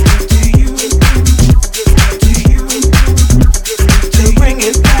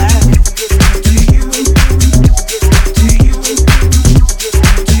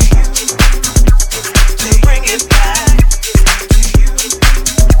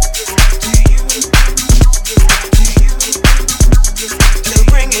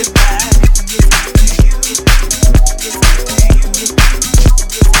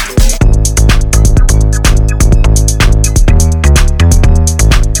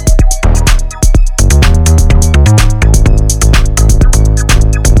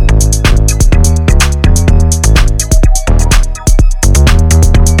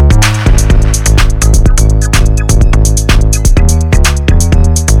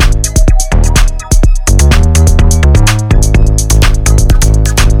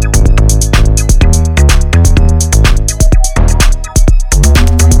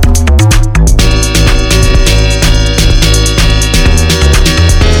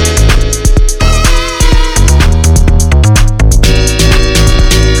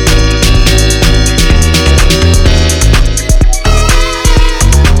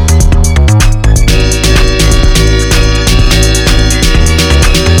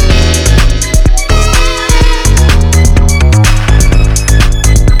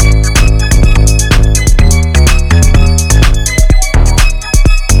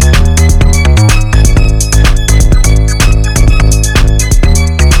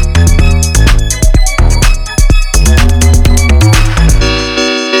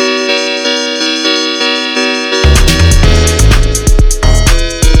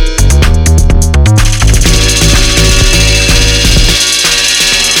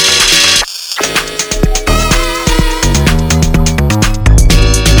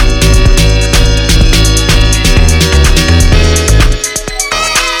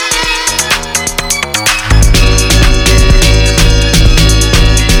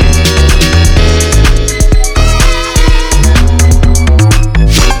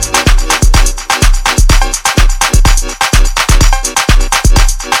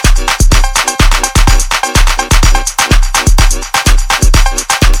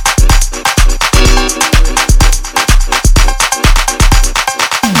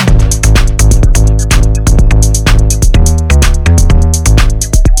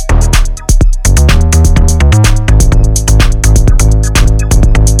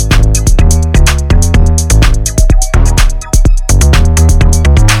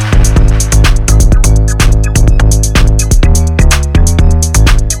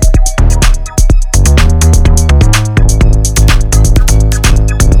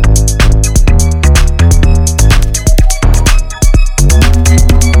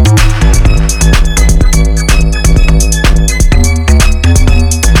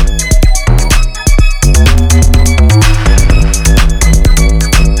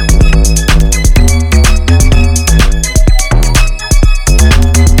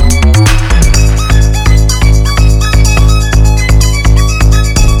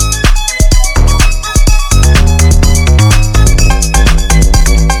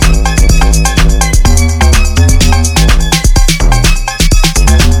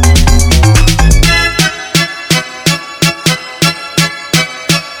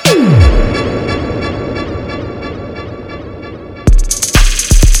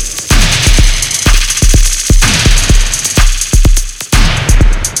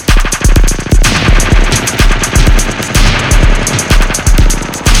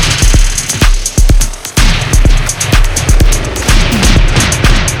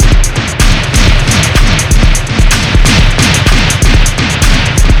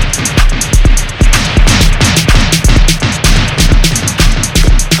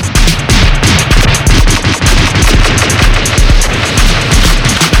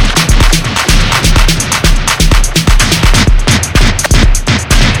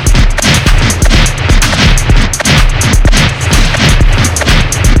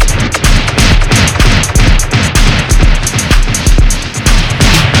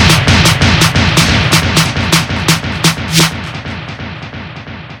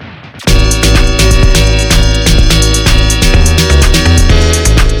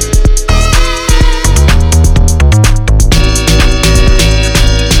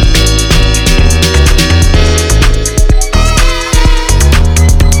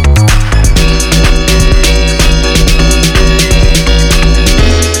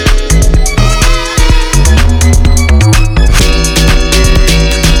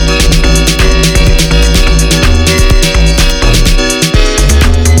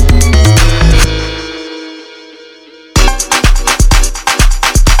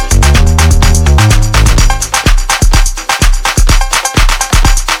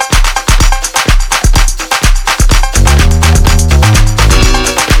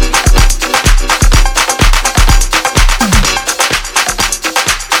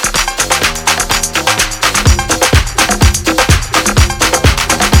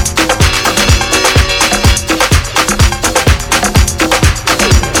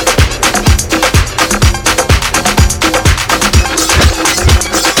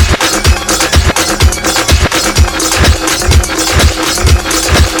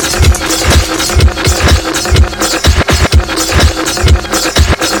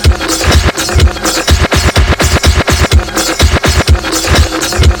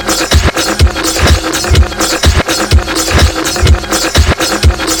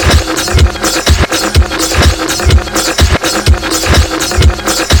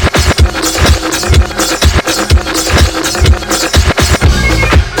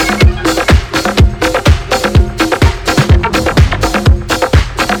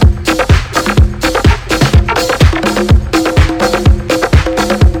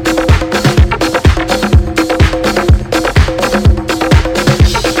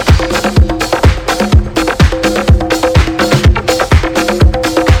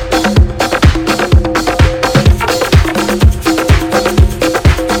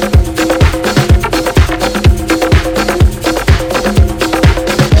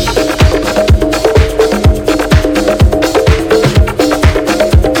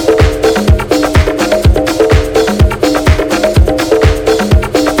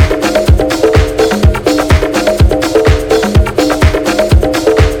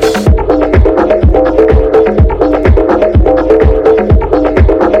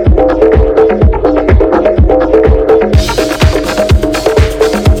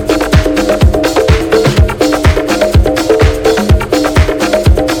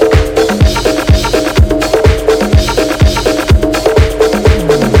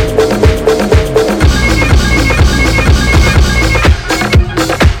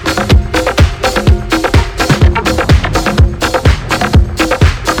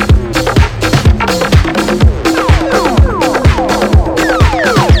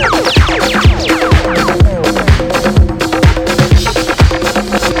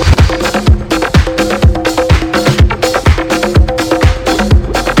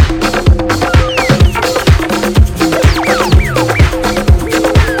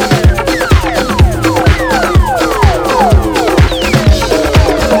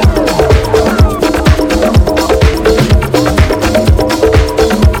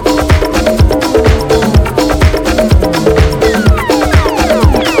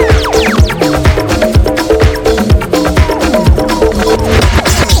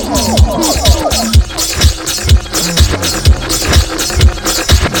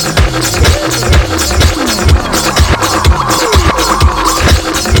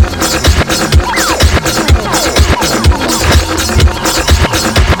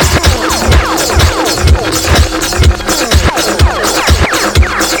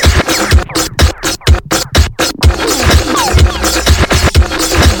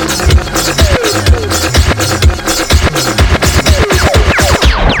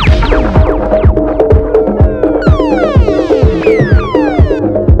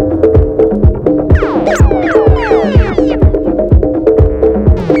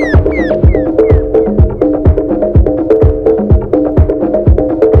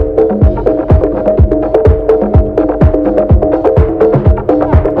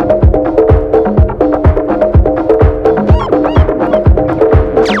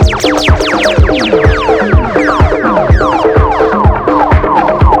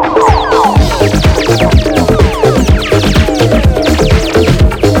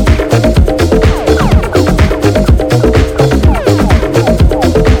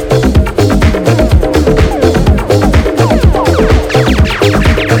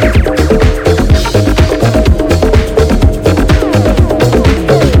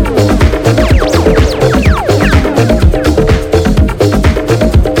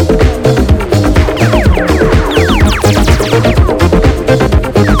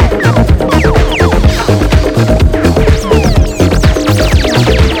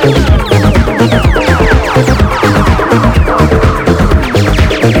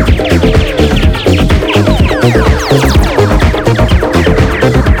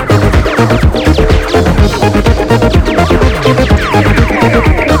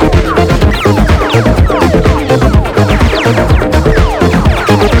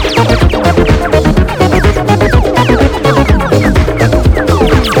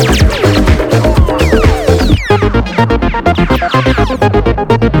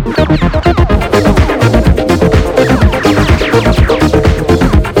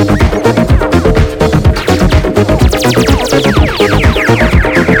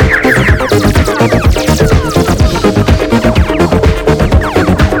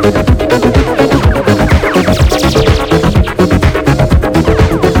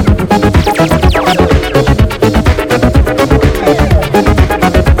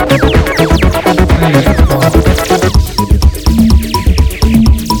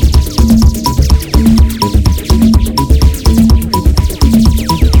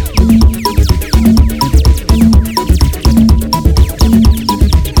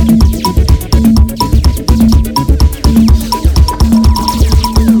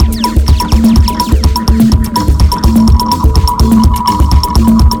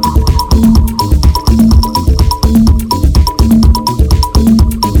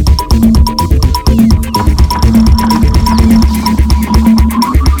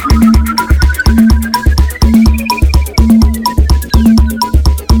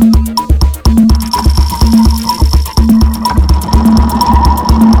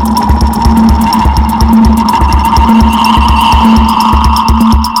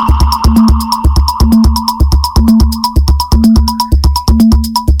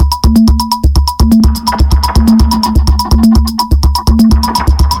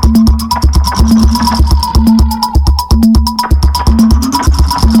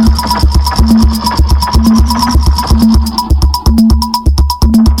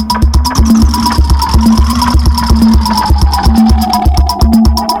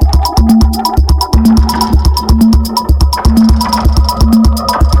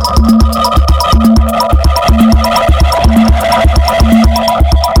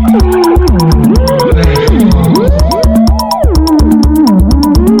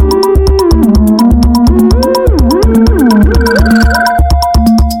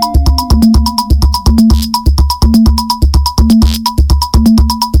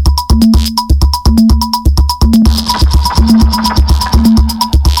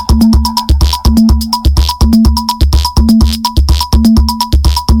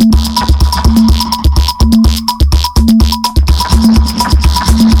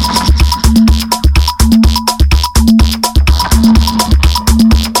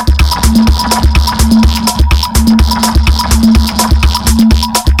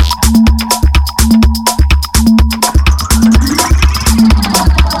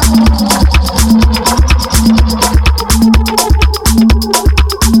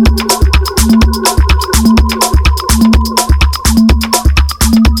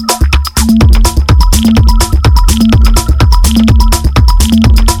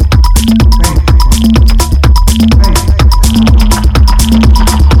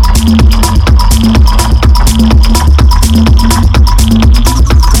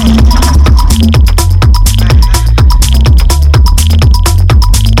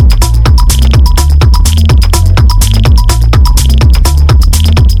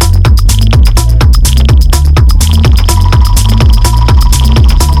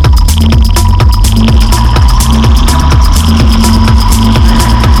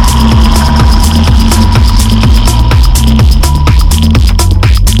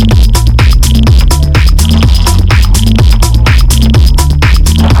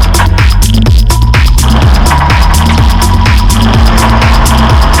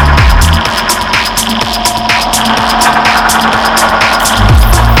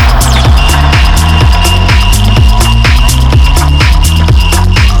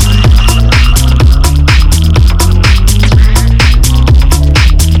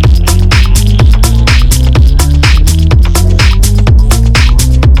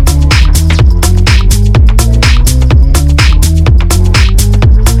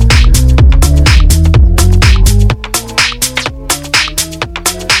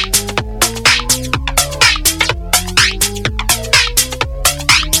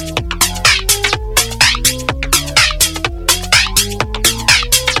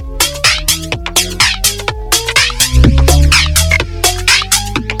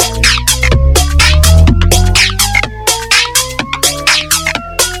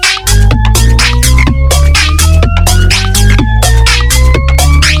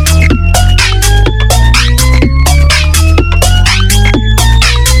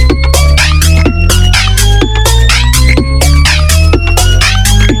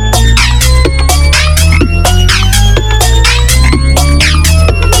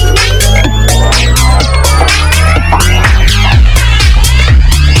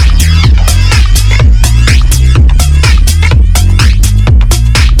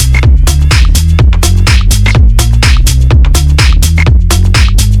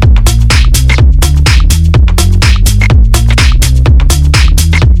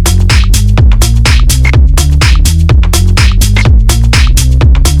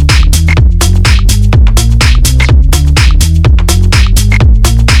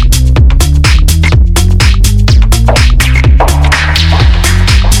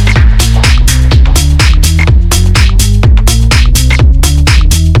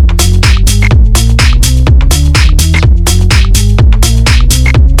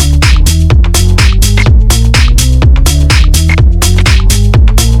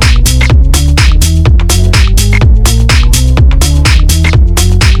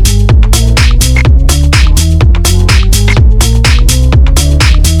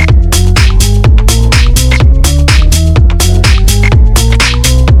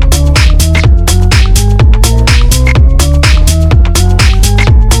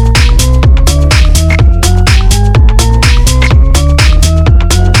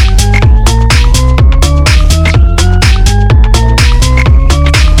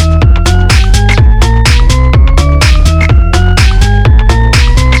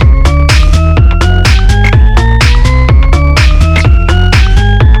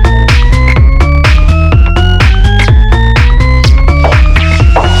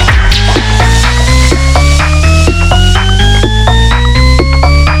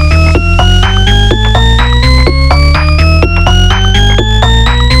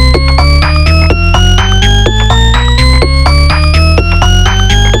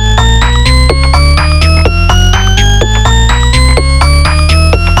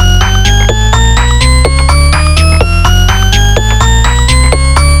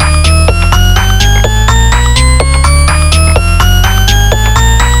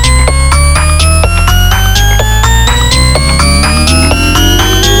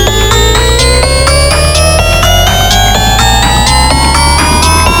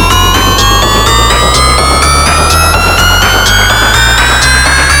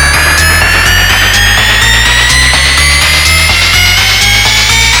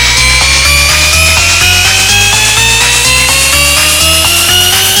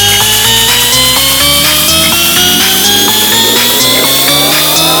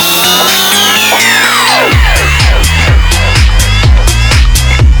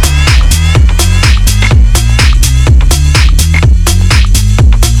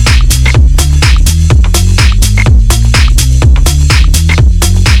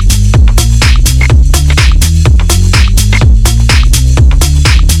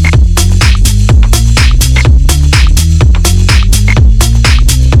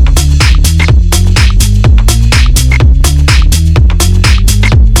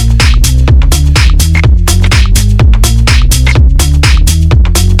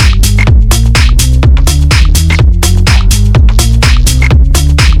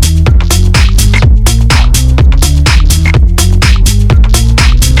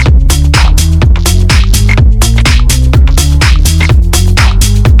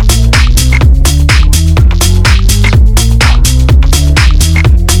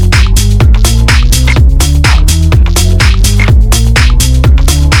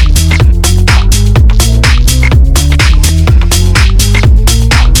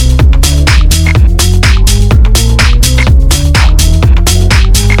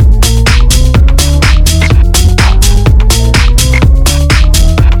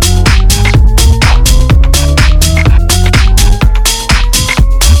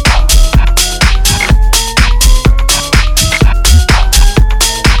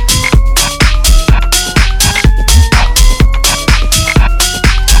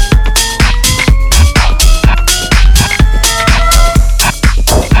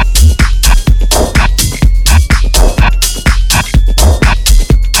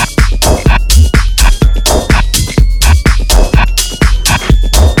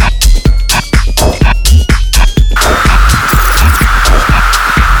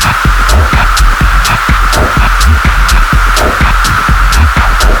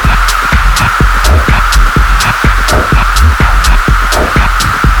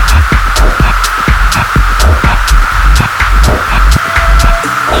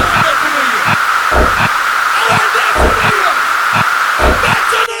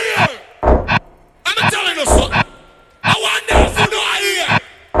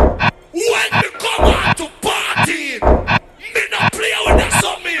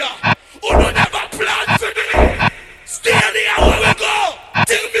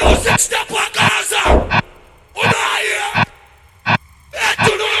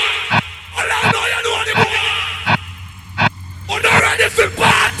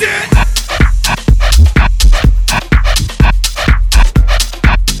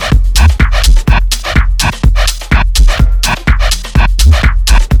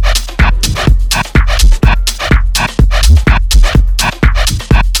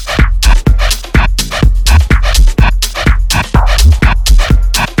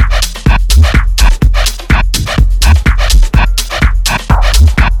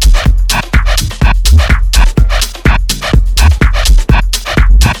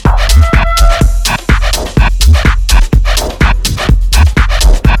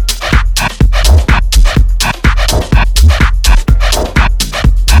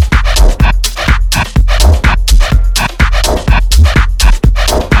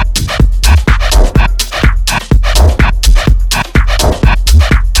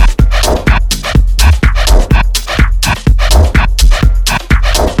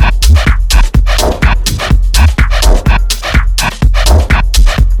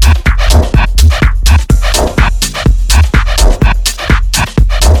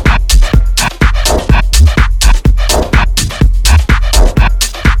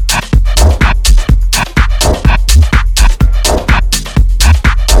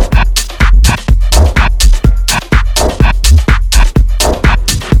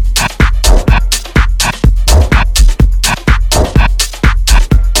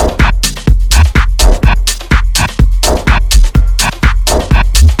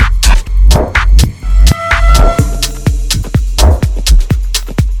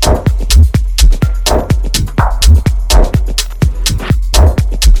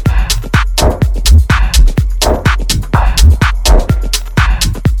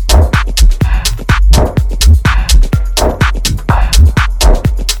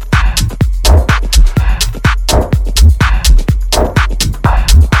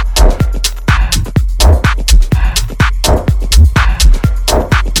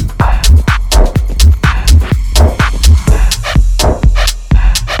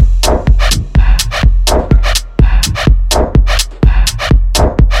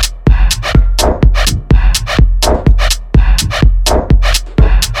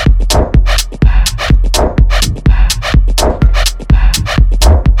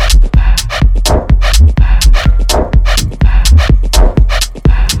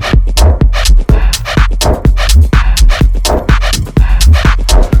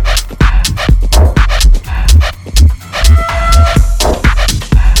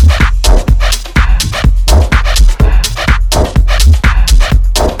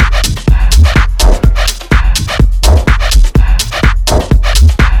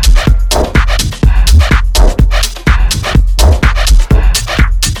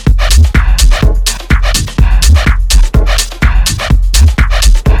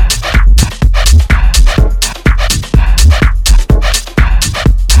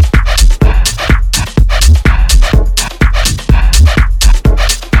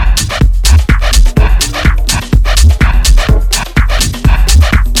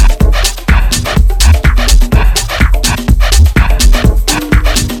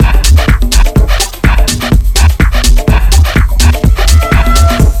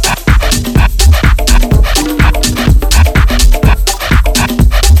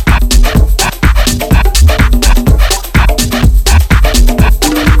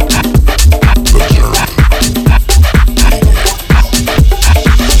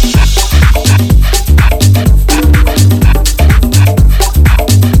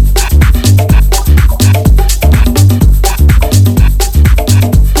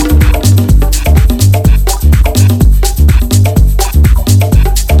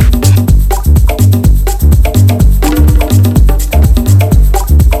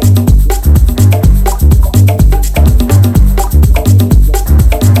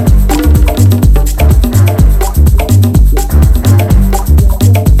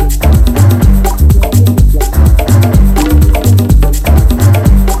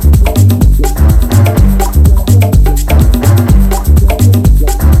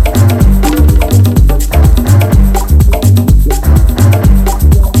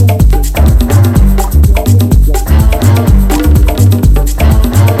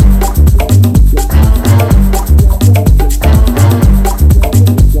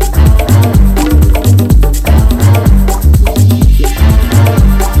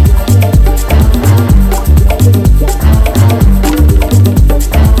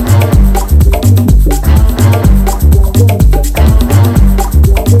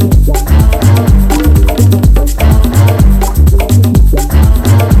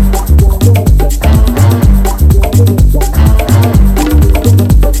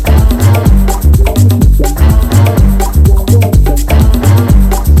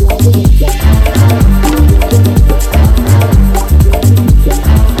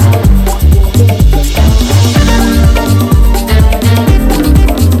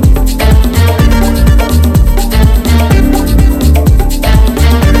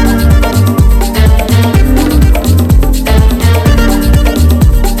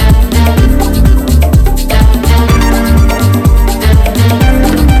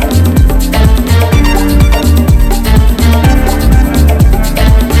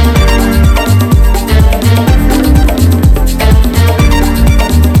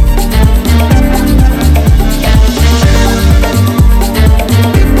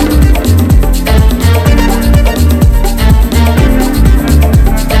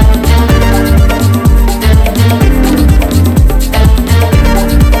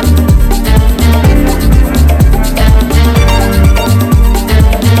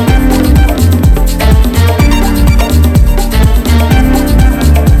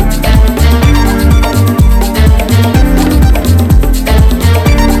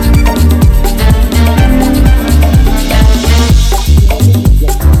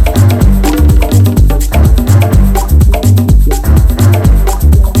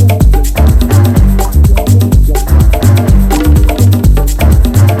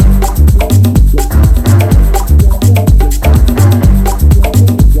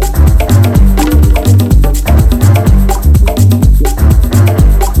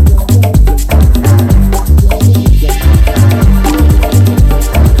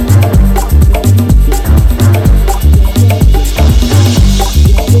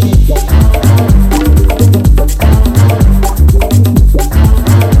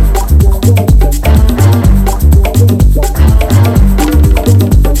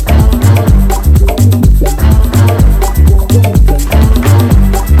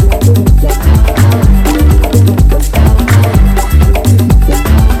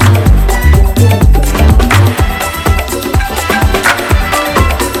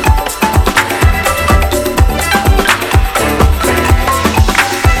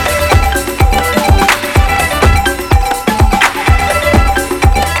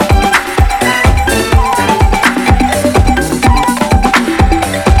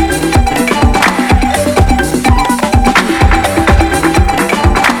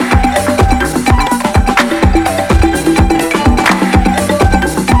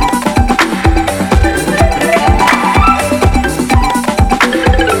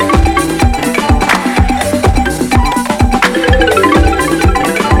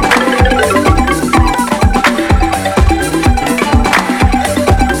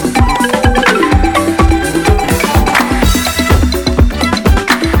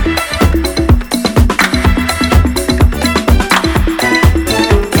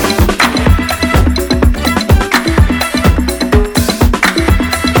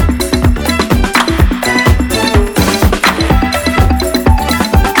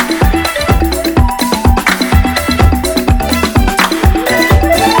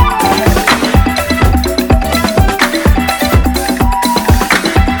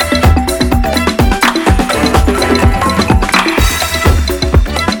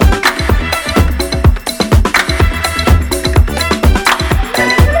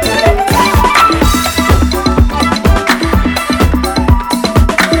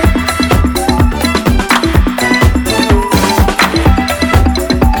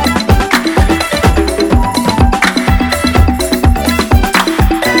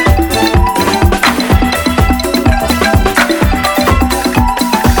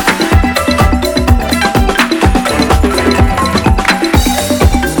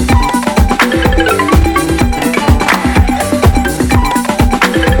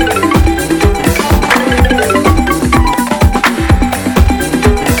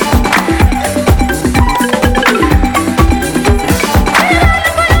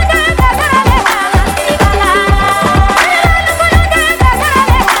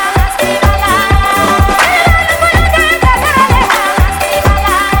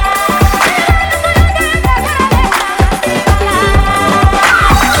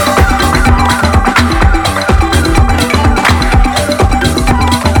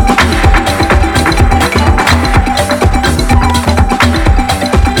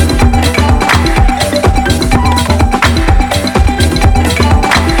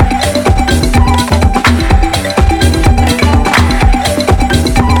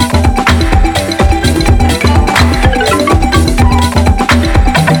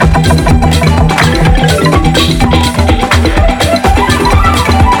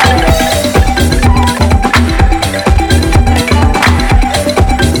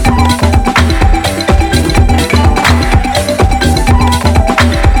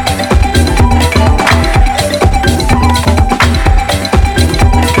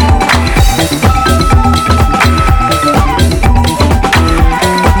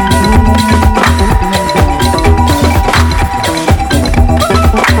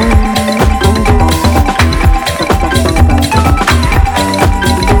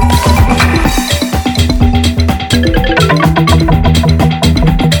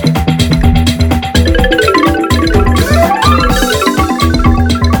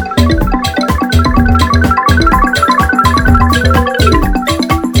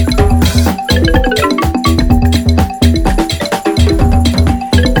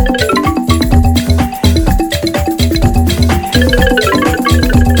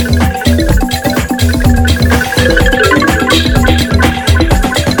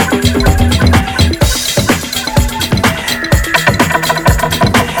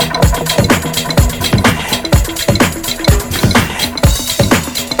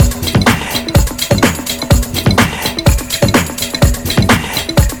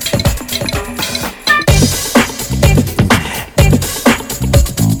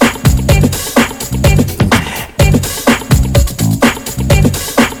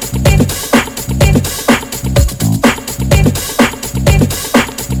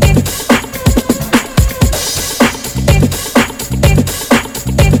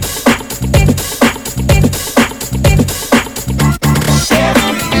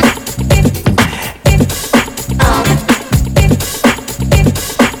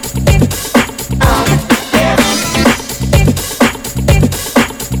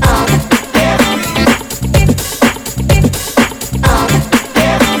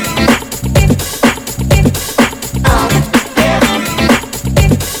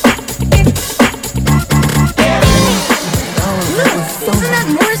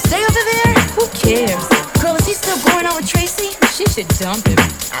 cares? Girl, is he still going on with Tracy? She should dump him.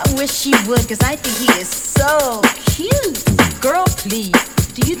 I wish she would, because I think he is so cute. Girl, please.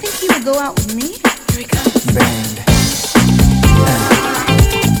 Do you think he would go out with me? Here he comes. Band.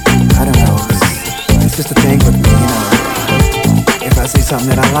 I don't know. It's just a thing with me, you know. If I see something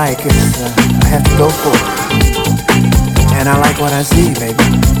that I like, I have to go for it. And I like what I see, baby.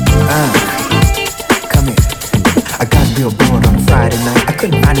 Come here. I got real bored on a Friday night. I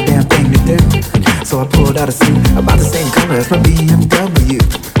couldn't find a damn thing to do. So I pulled out a suit about the same color as my BMW.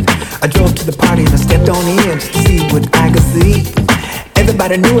 I drove to the party and I stepped on in just to see what I could see.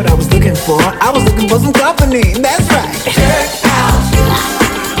 Everybody knew what I was looking for. I was looking for some company. That's right. Jerk out.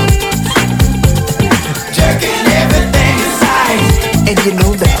 Jerking everything inside. And you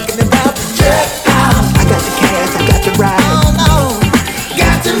know that. Talking about the jerk out. I got the cash, I got the ride. Oh no.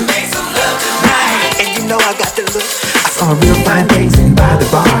 Got to make some love tonight. And you know I got the look. I saw a real fine face sitting by the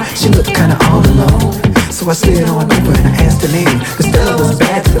bar. She looked kinda all alone. So I slid on over and I asked her name, cause Stella was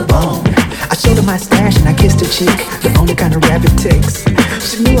bad to the bone. I showed her my stash and I kissed her cheek, the only kind of rabbit takes.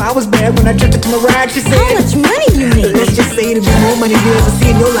 She knew I was bad when I jerked her to my ride. She said, how much money you make? Let's just say it'll be more money you ever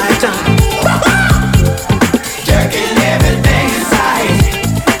see in your lifetime. Jerking everything inside.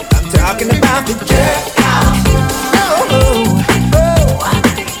 I'm talking about the jerk out. Oh,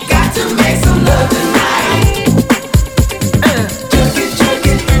 got to make some love tonight. Jerk it, jerk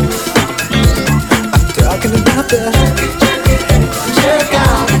it. I'm talking about the jerk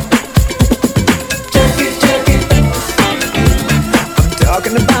out. Jerk it, jerk it. I'm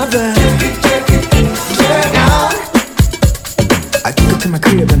talking about the jerk out. I took her to my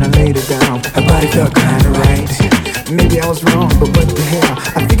crib and I laid her down. Her body felt kinda right. Maybe I was wrong, but what the hell?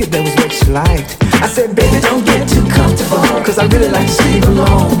 I figured that was what she liked. I said, baby, don't get too comfortable, cause I really like to sleep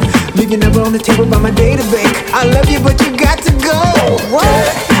alone. Leave your number on the table by my database. I love you, but you got to go.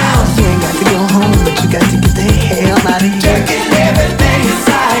 What? You ain't got to go home, but you got to get the hell out of here. Jerking everything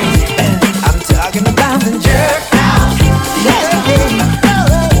inside. I'm talking about the jerk out. Yes, baby.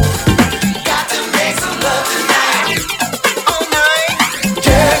 Got to make some love tonight. All night.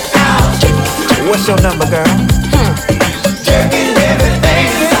 Jerk out. What's your number, girl? Jerking everything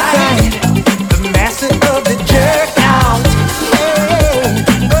inside. The master of the jerk out.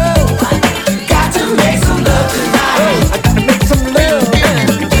 Got to make some love tonight. I gotta make some love.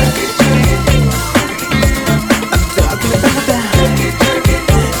 I'm talking about that.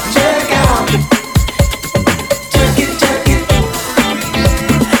 Jerk out. Jerk it, jerk it.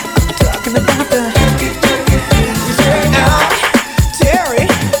 I'm talking about that. Jerk out. Terry.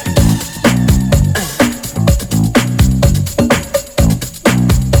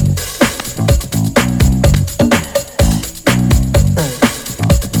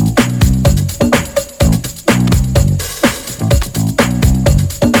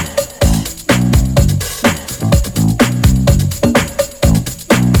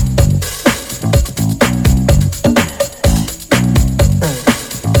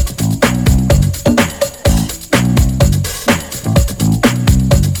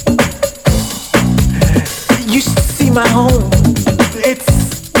 You should see my home. It's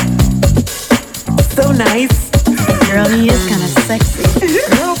so nice. Girl, he is kind of sexy.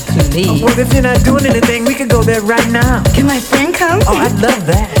 Girl, please. Well, if you're not doing anything, we could go there right now. Can my friend come? Oh, I'd love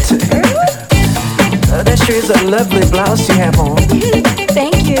that. That sure is a lovely blouse you have on.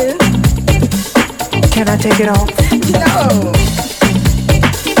 Thank you. Can I take it off? No.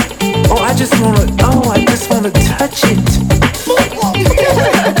 I just wanna touch it.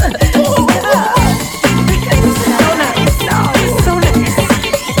 So nice. So nice.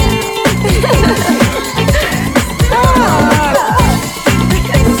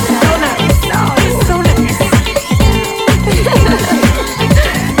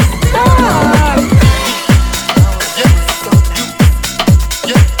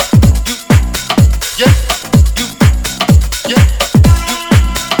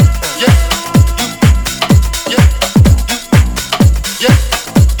 Yeah.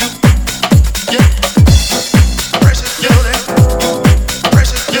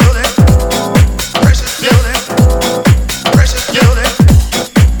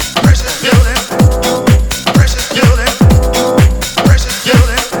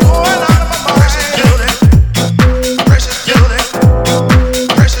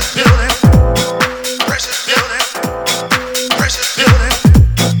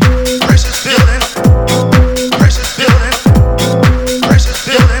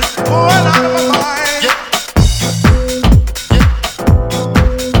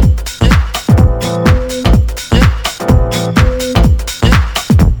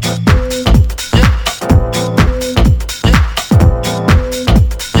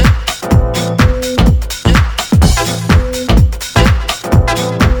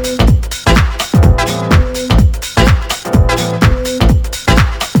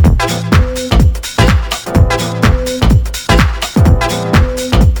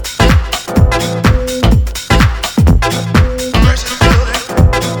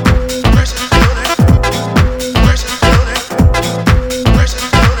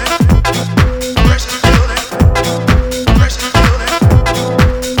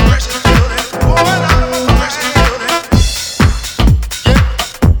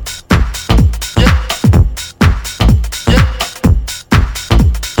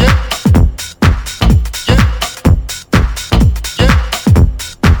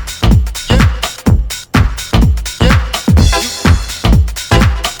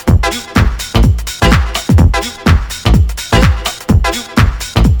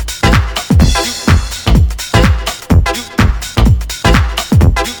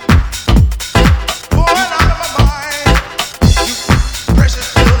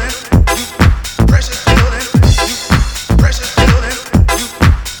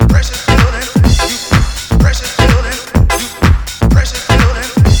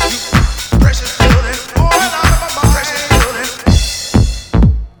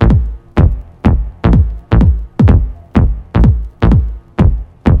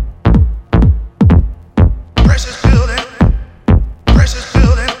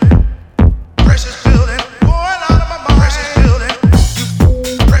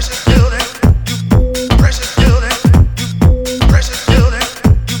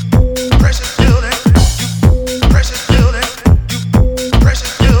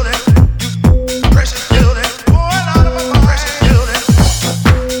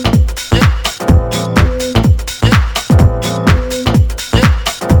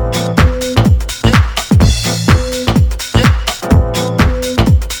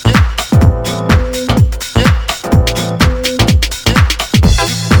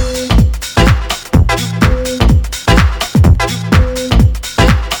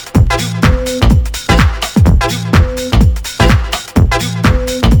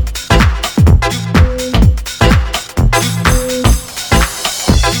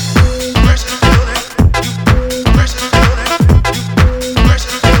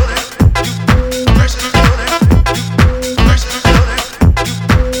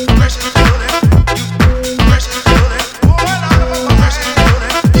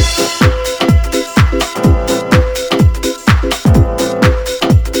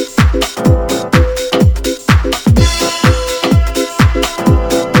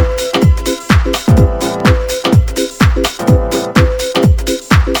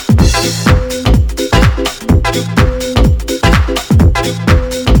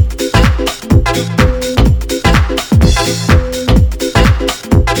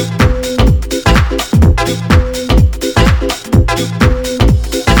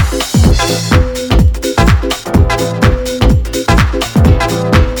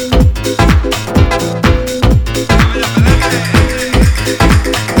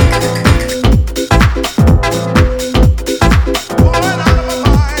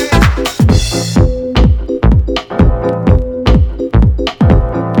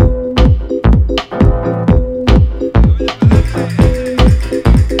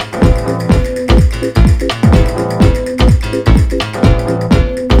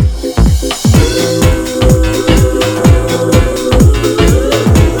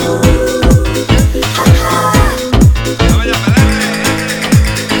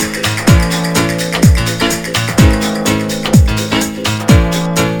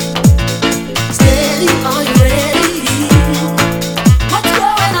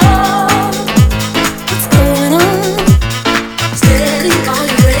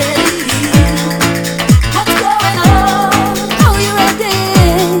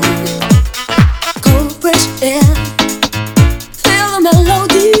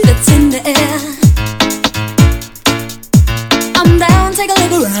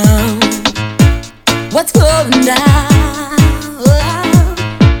 around. What's going down?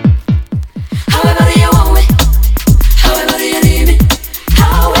 However do you want me? However do you need me?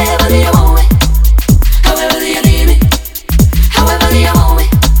 However do you want me? However do you need me? However do you want me?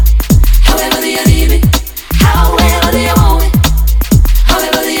 However do you need me? However do you want me?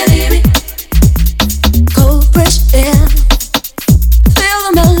 However do you need me? Cold fresh air, feel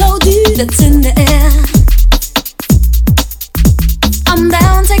the melody that's in the air. I'm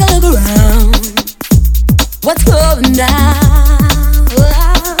down, take a look around. What's good?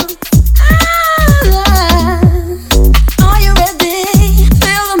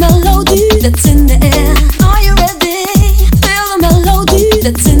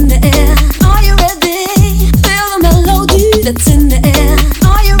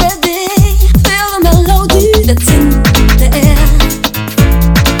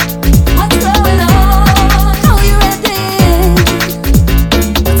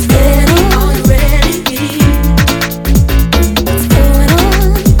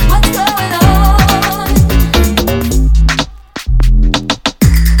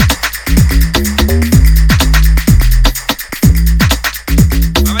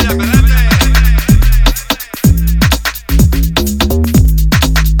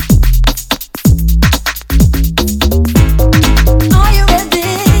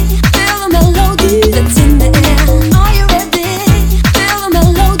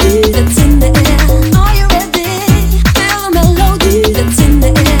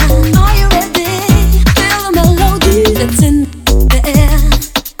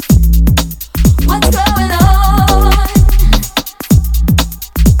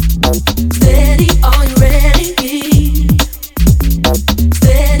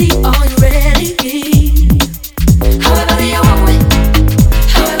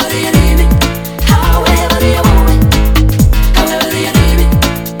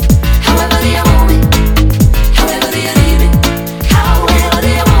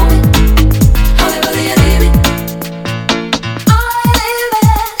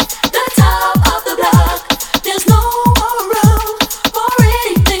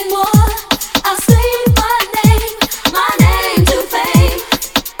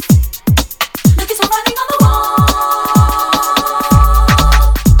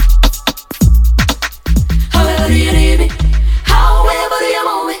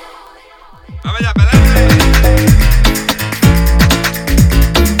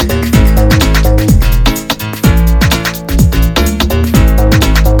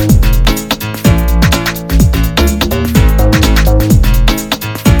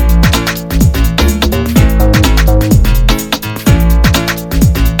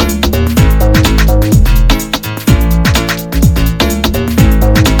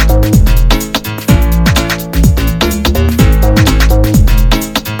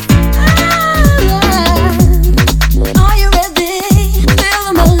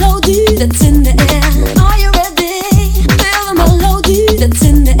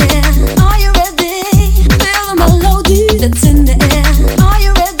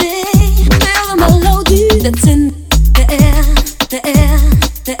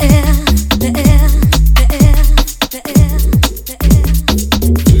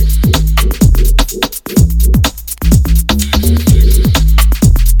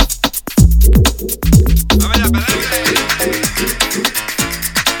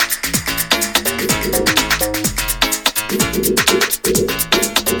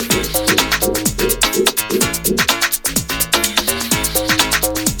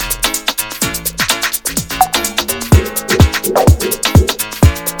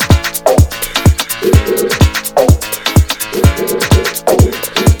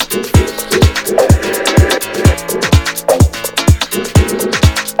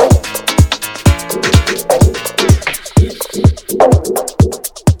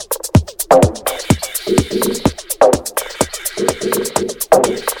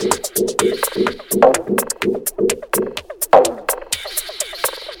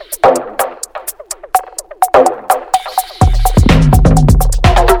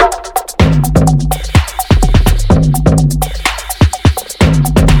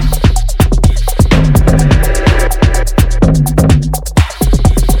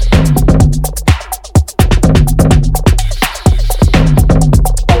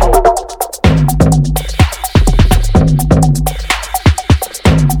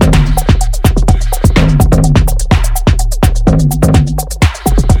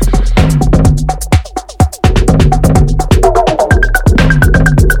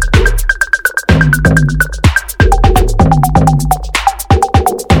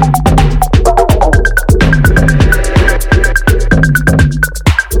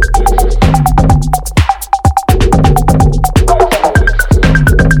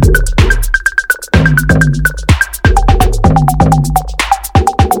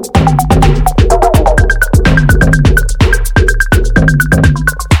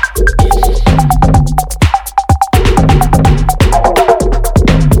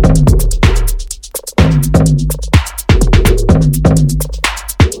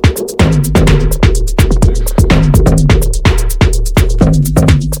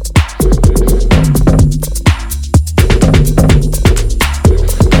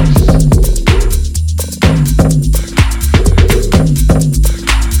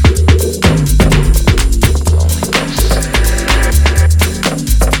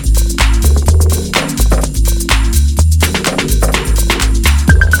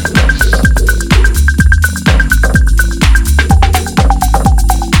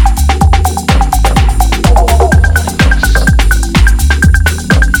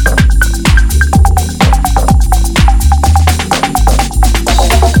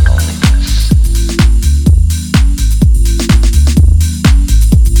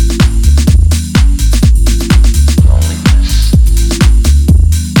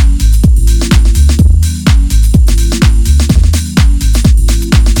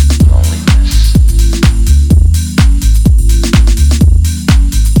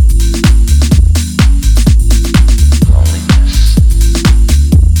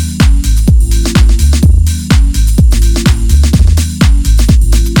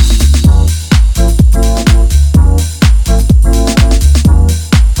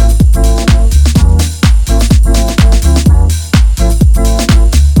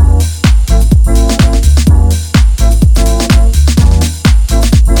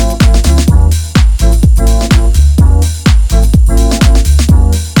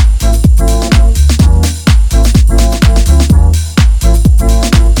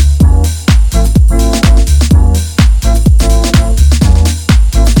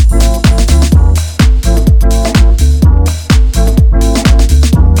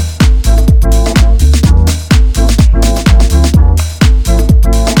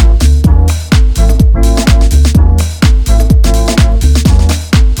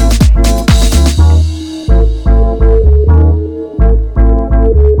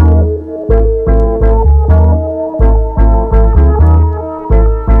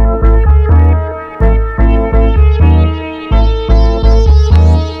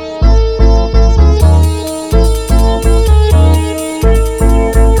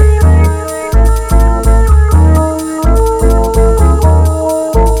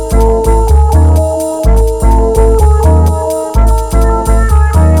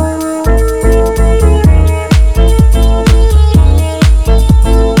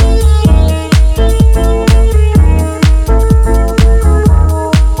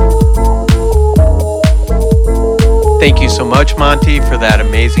 Thank you so much, Monty, for that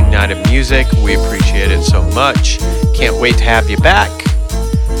amazing night of music. We appreciate it so much. Can't wait to have you back.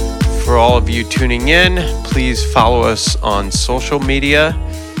 For all of you tuning in, please follow us on social media,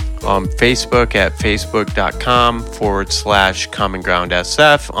 on Facebook at facebook.com/Common Ground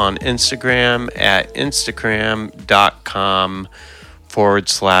SF, on Instagram at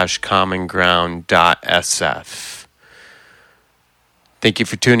instagram.com/Common Ground.SF. Thank you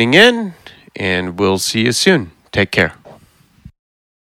for tuning in, and we'll see you soon. Take care.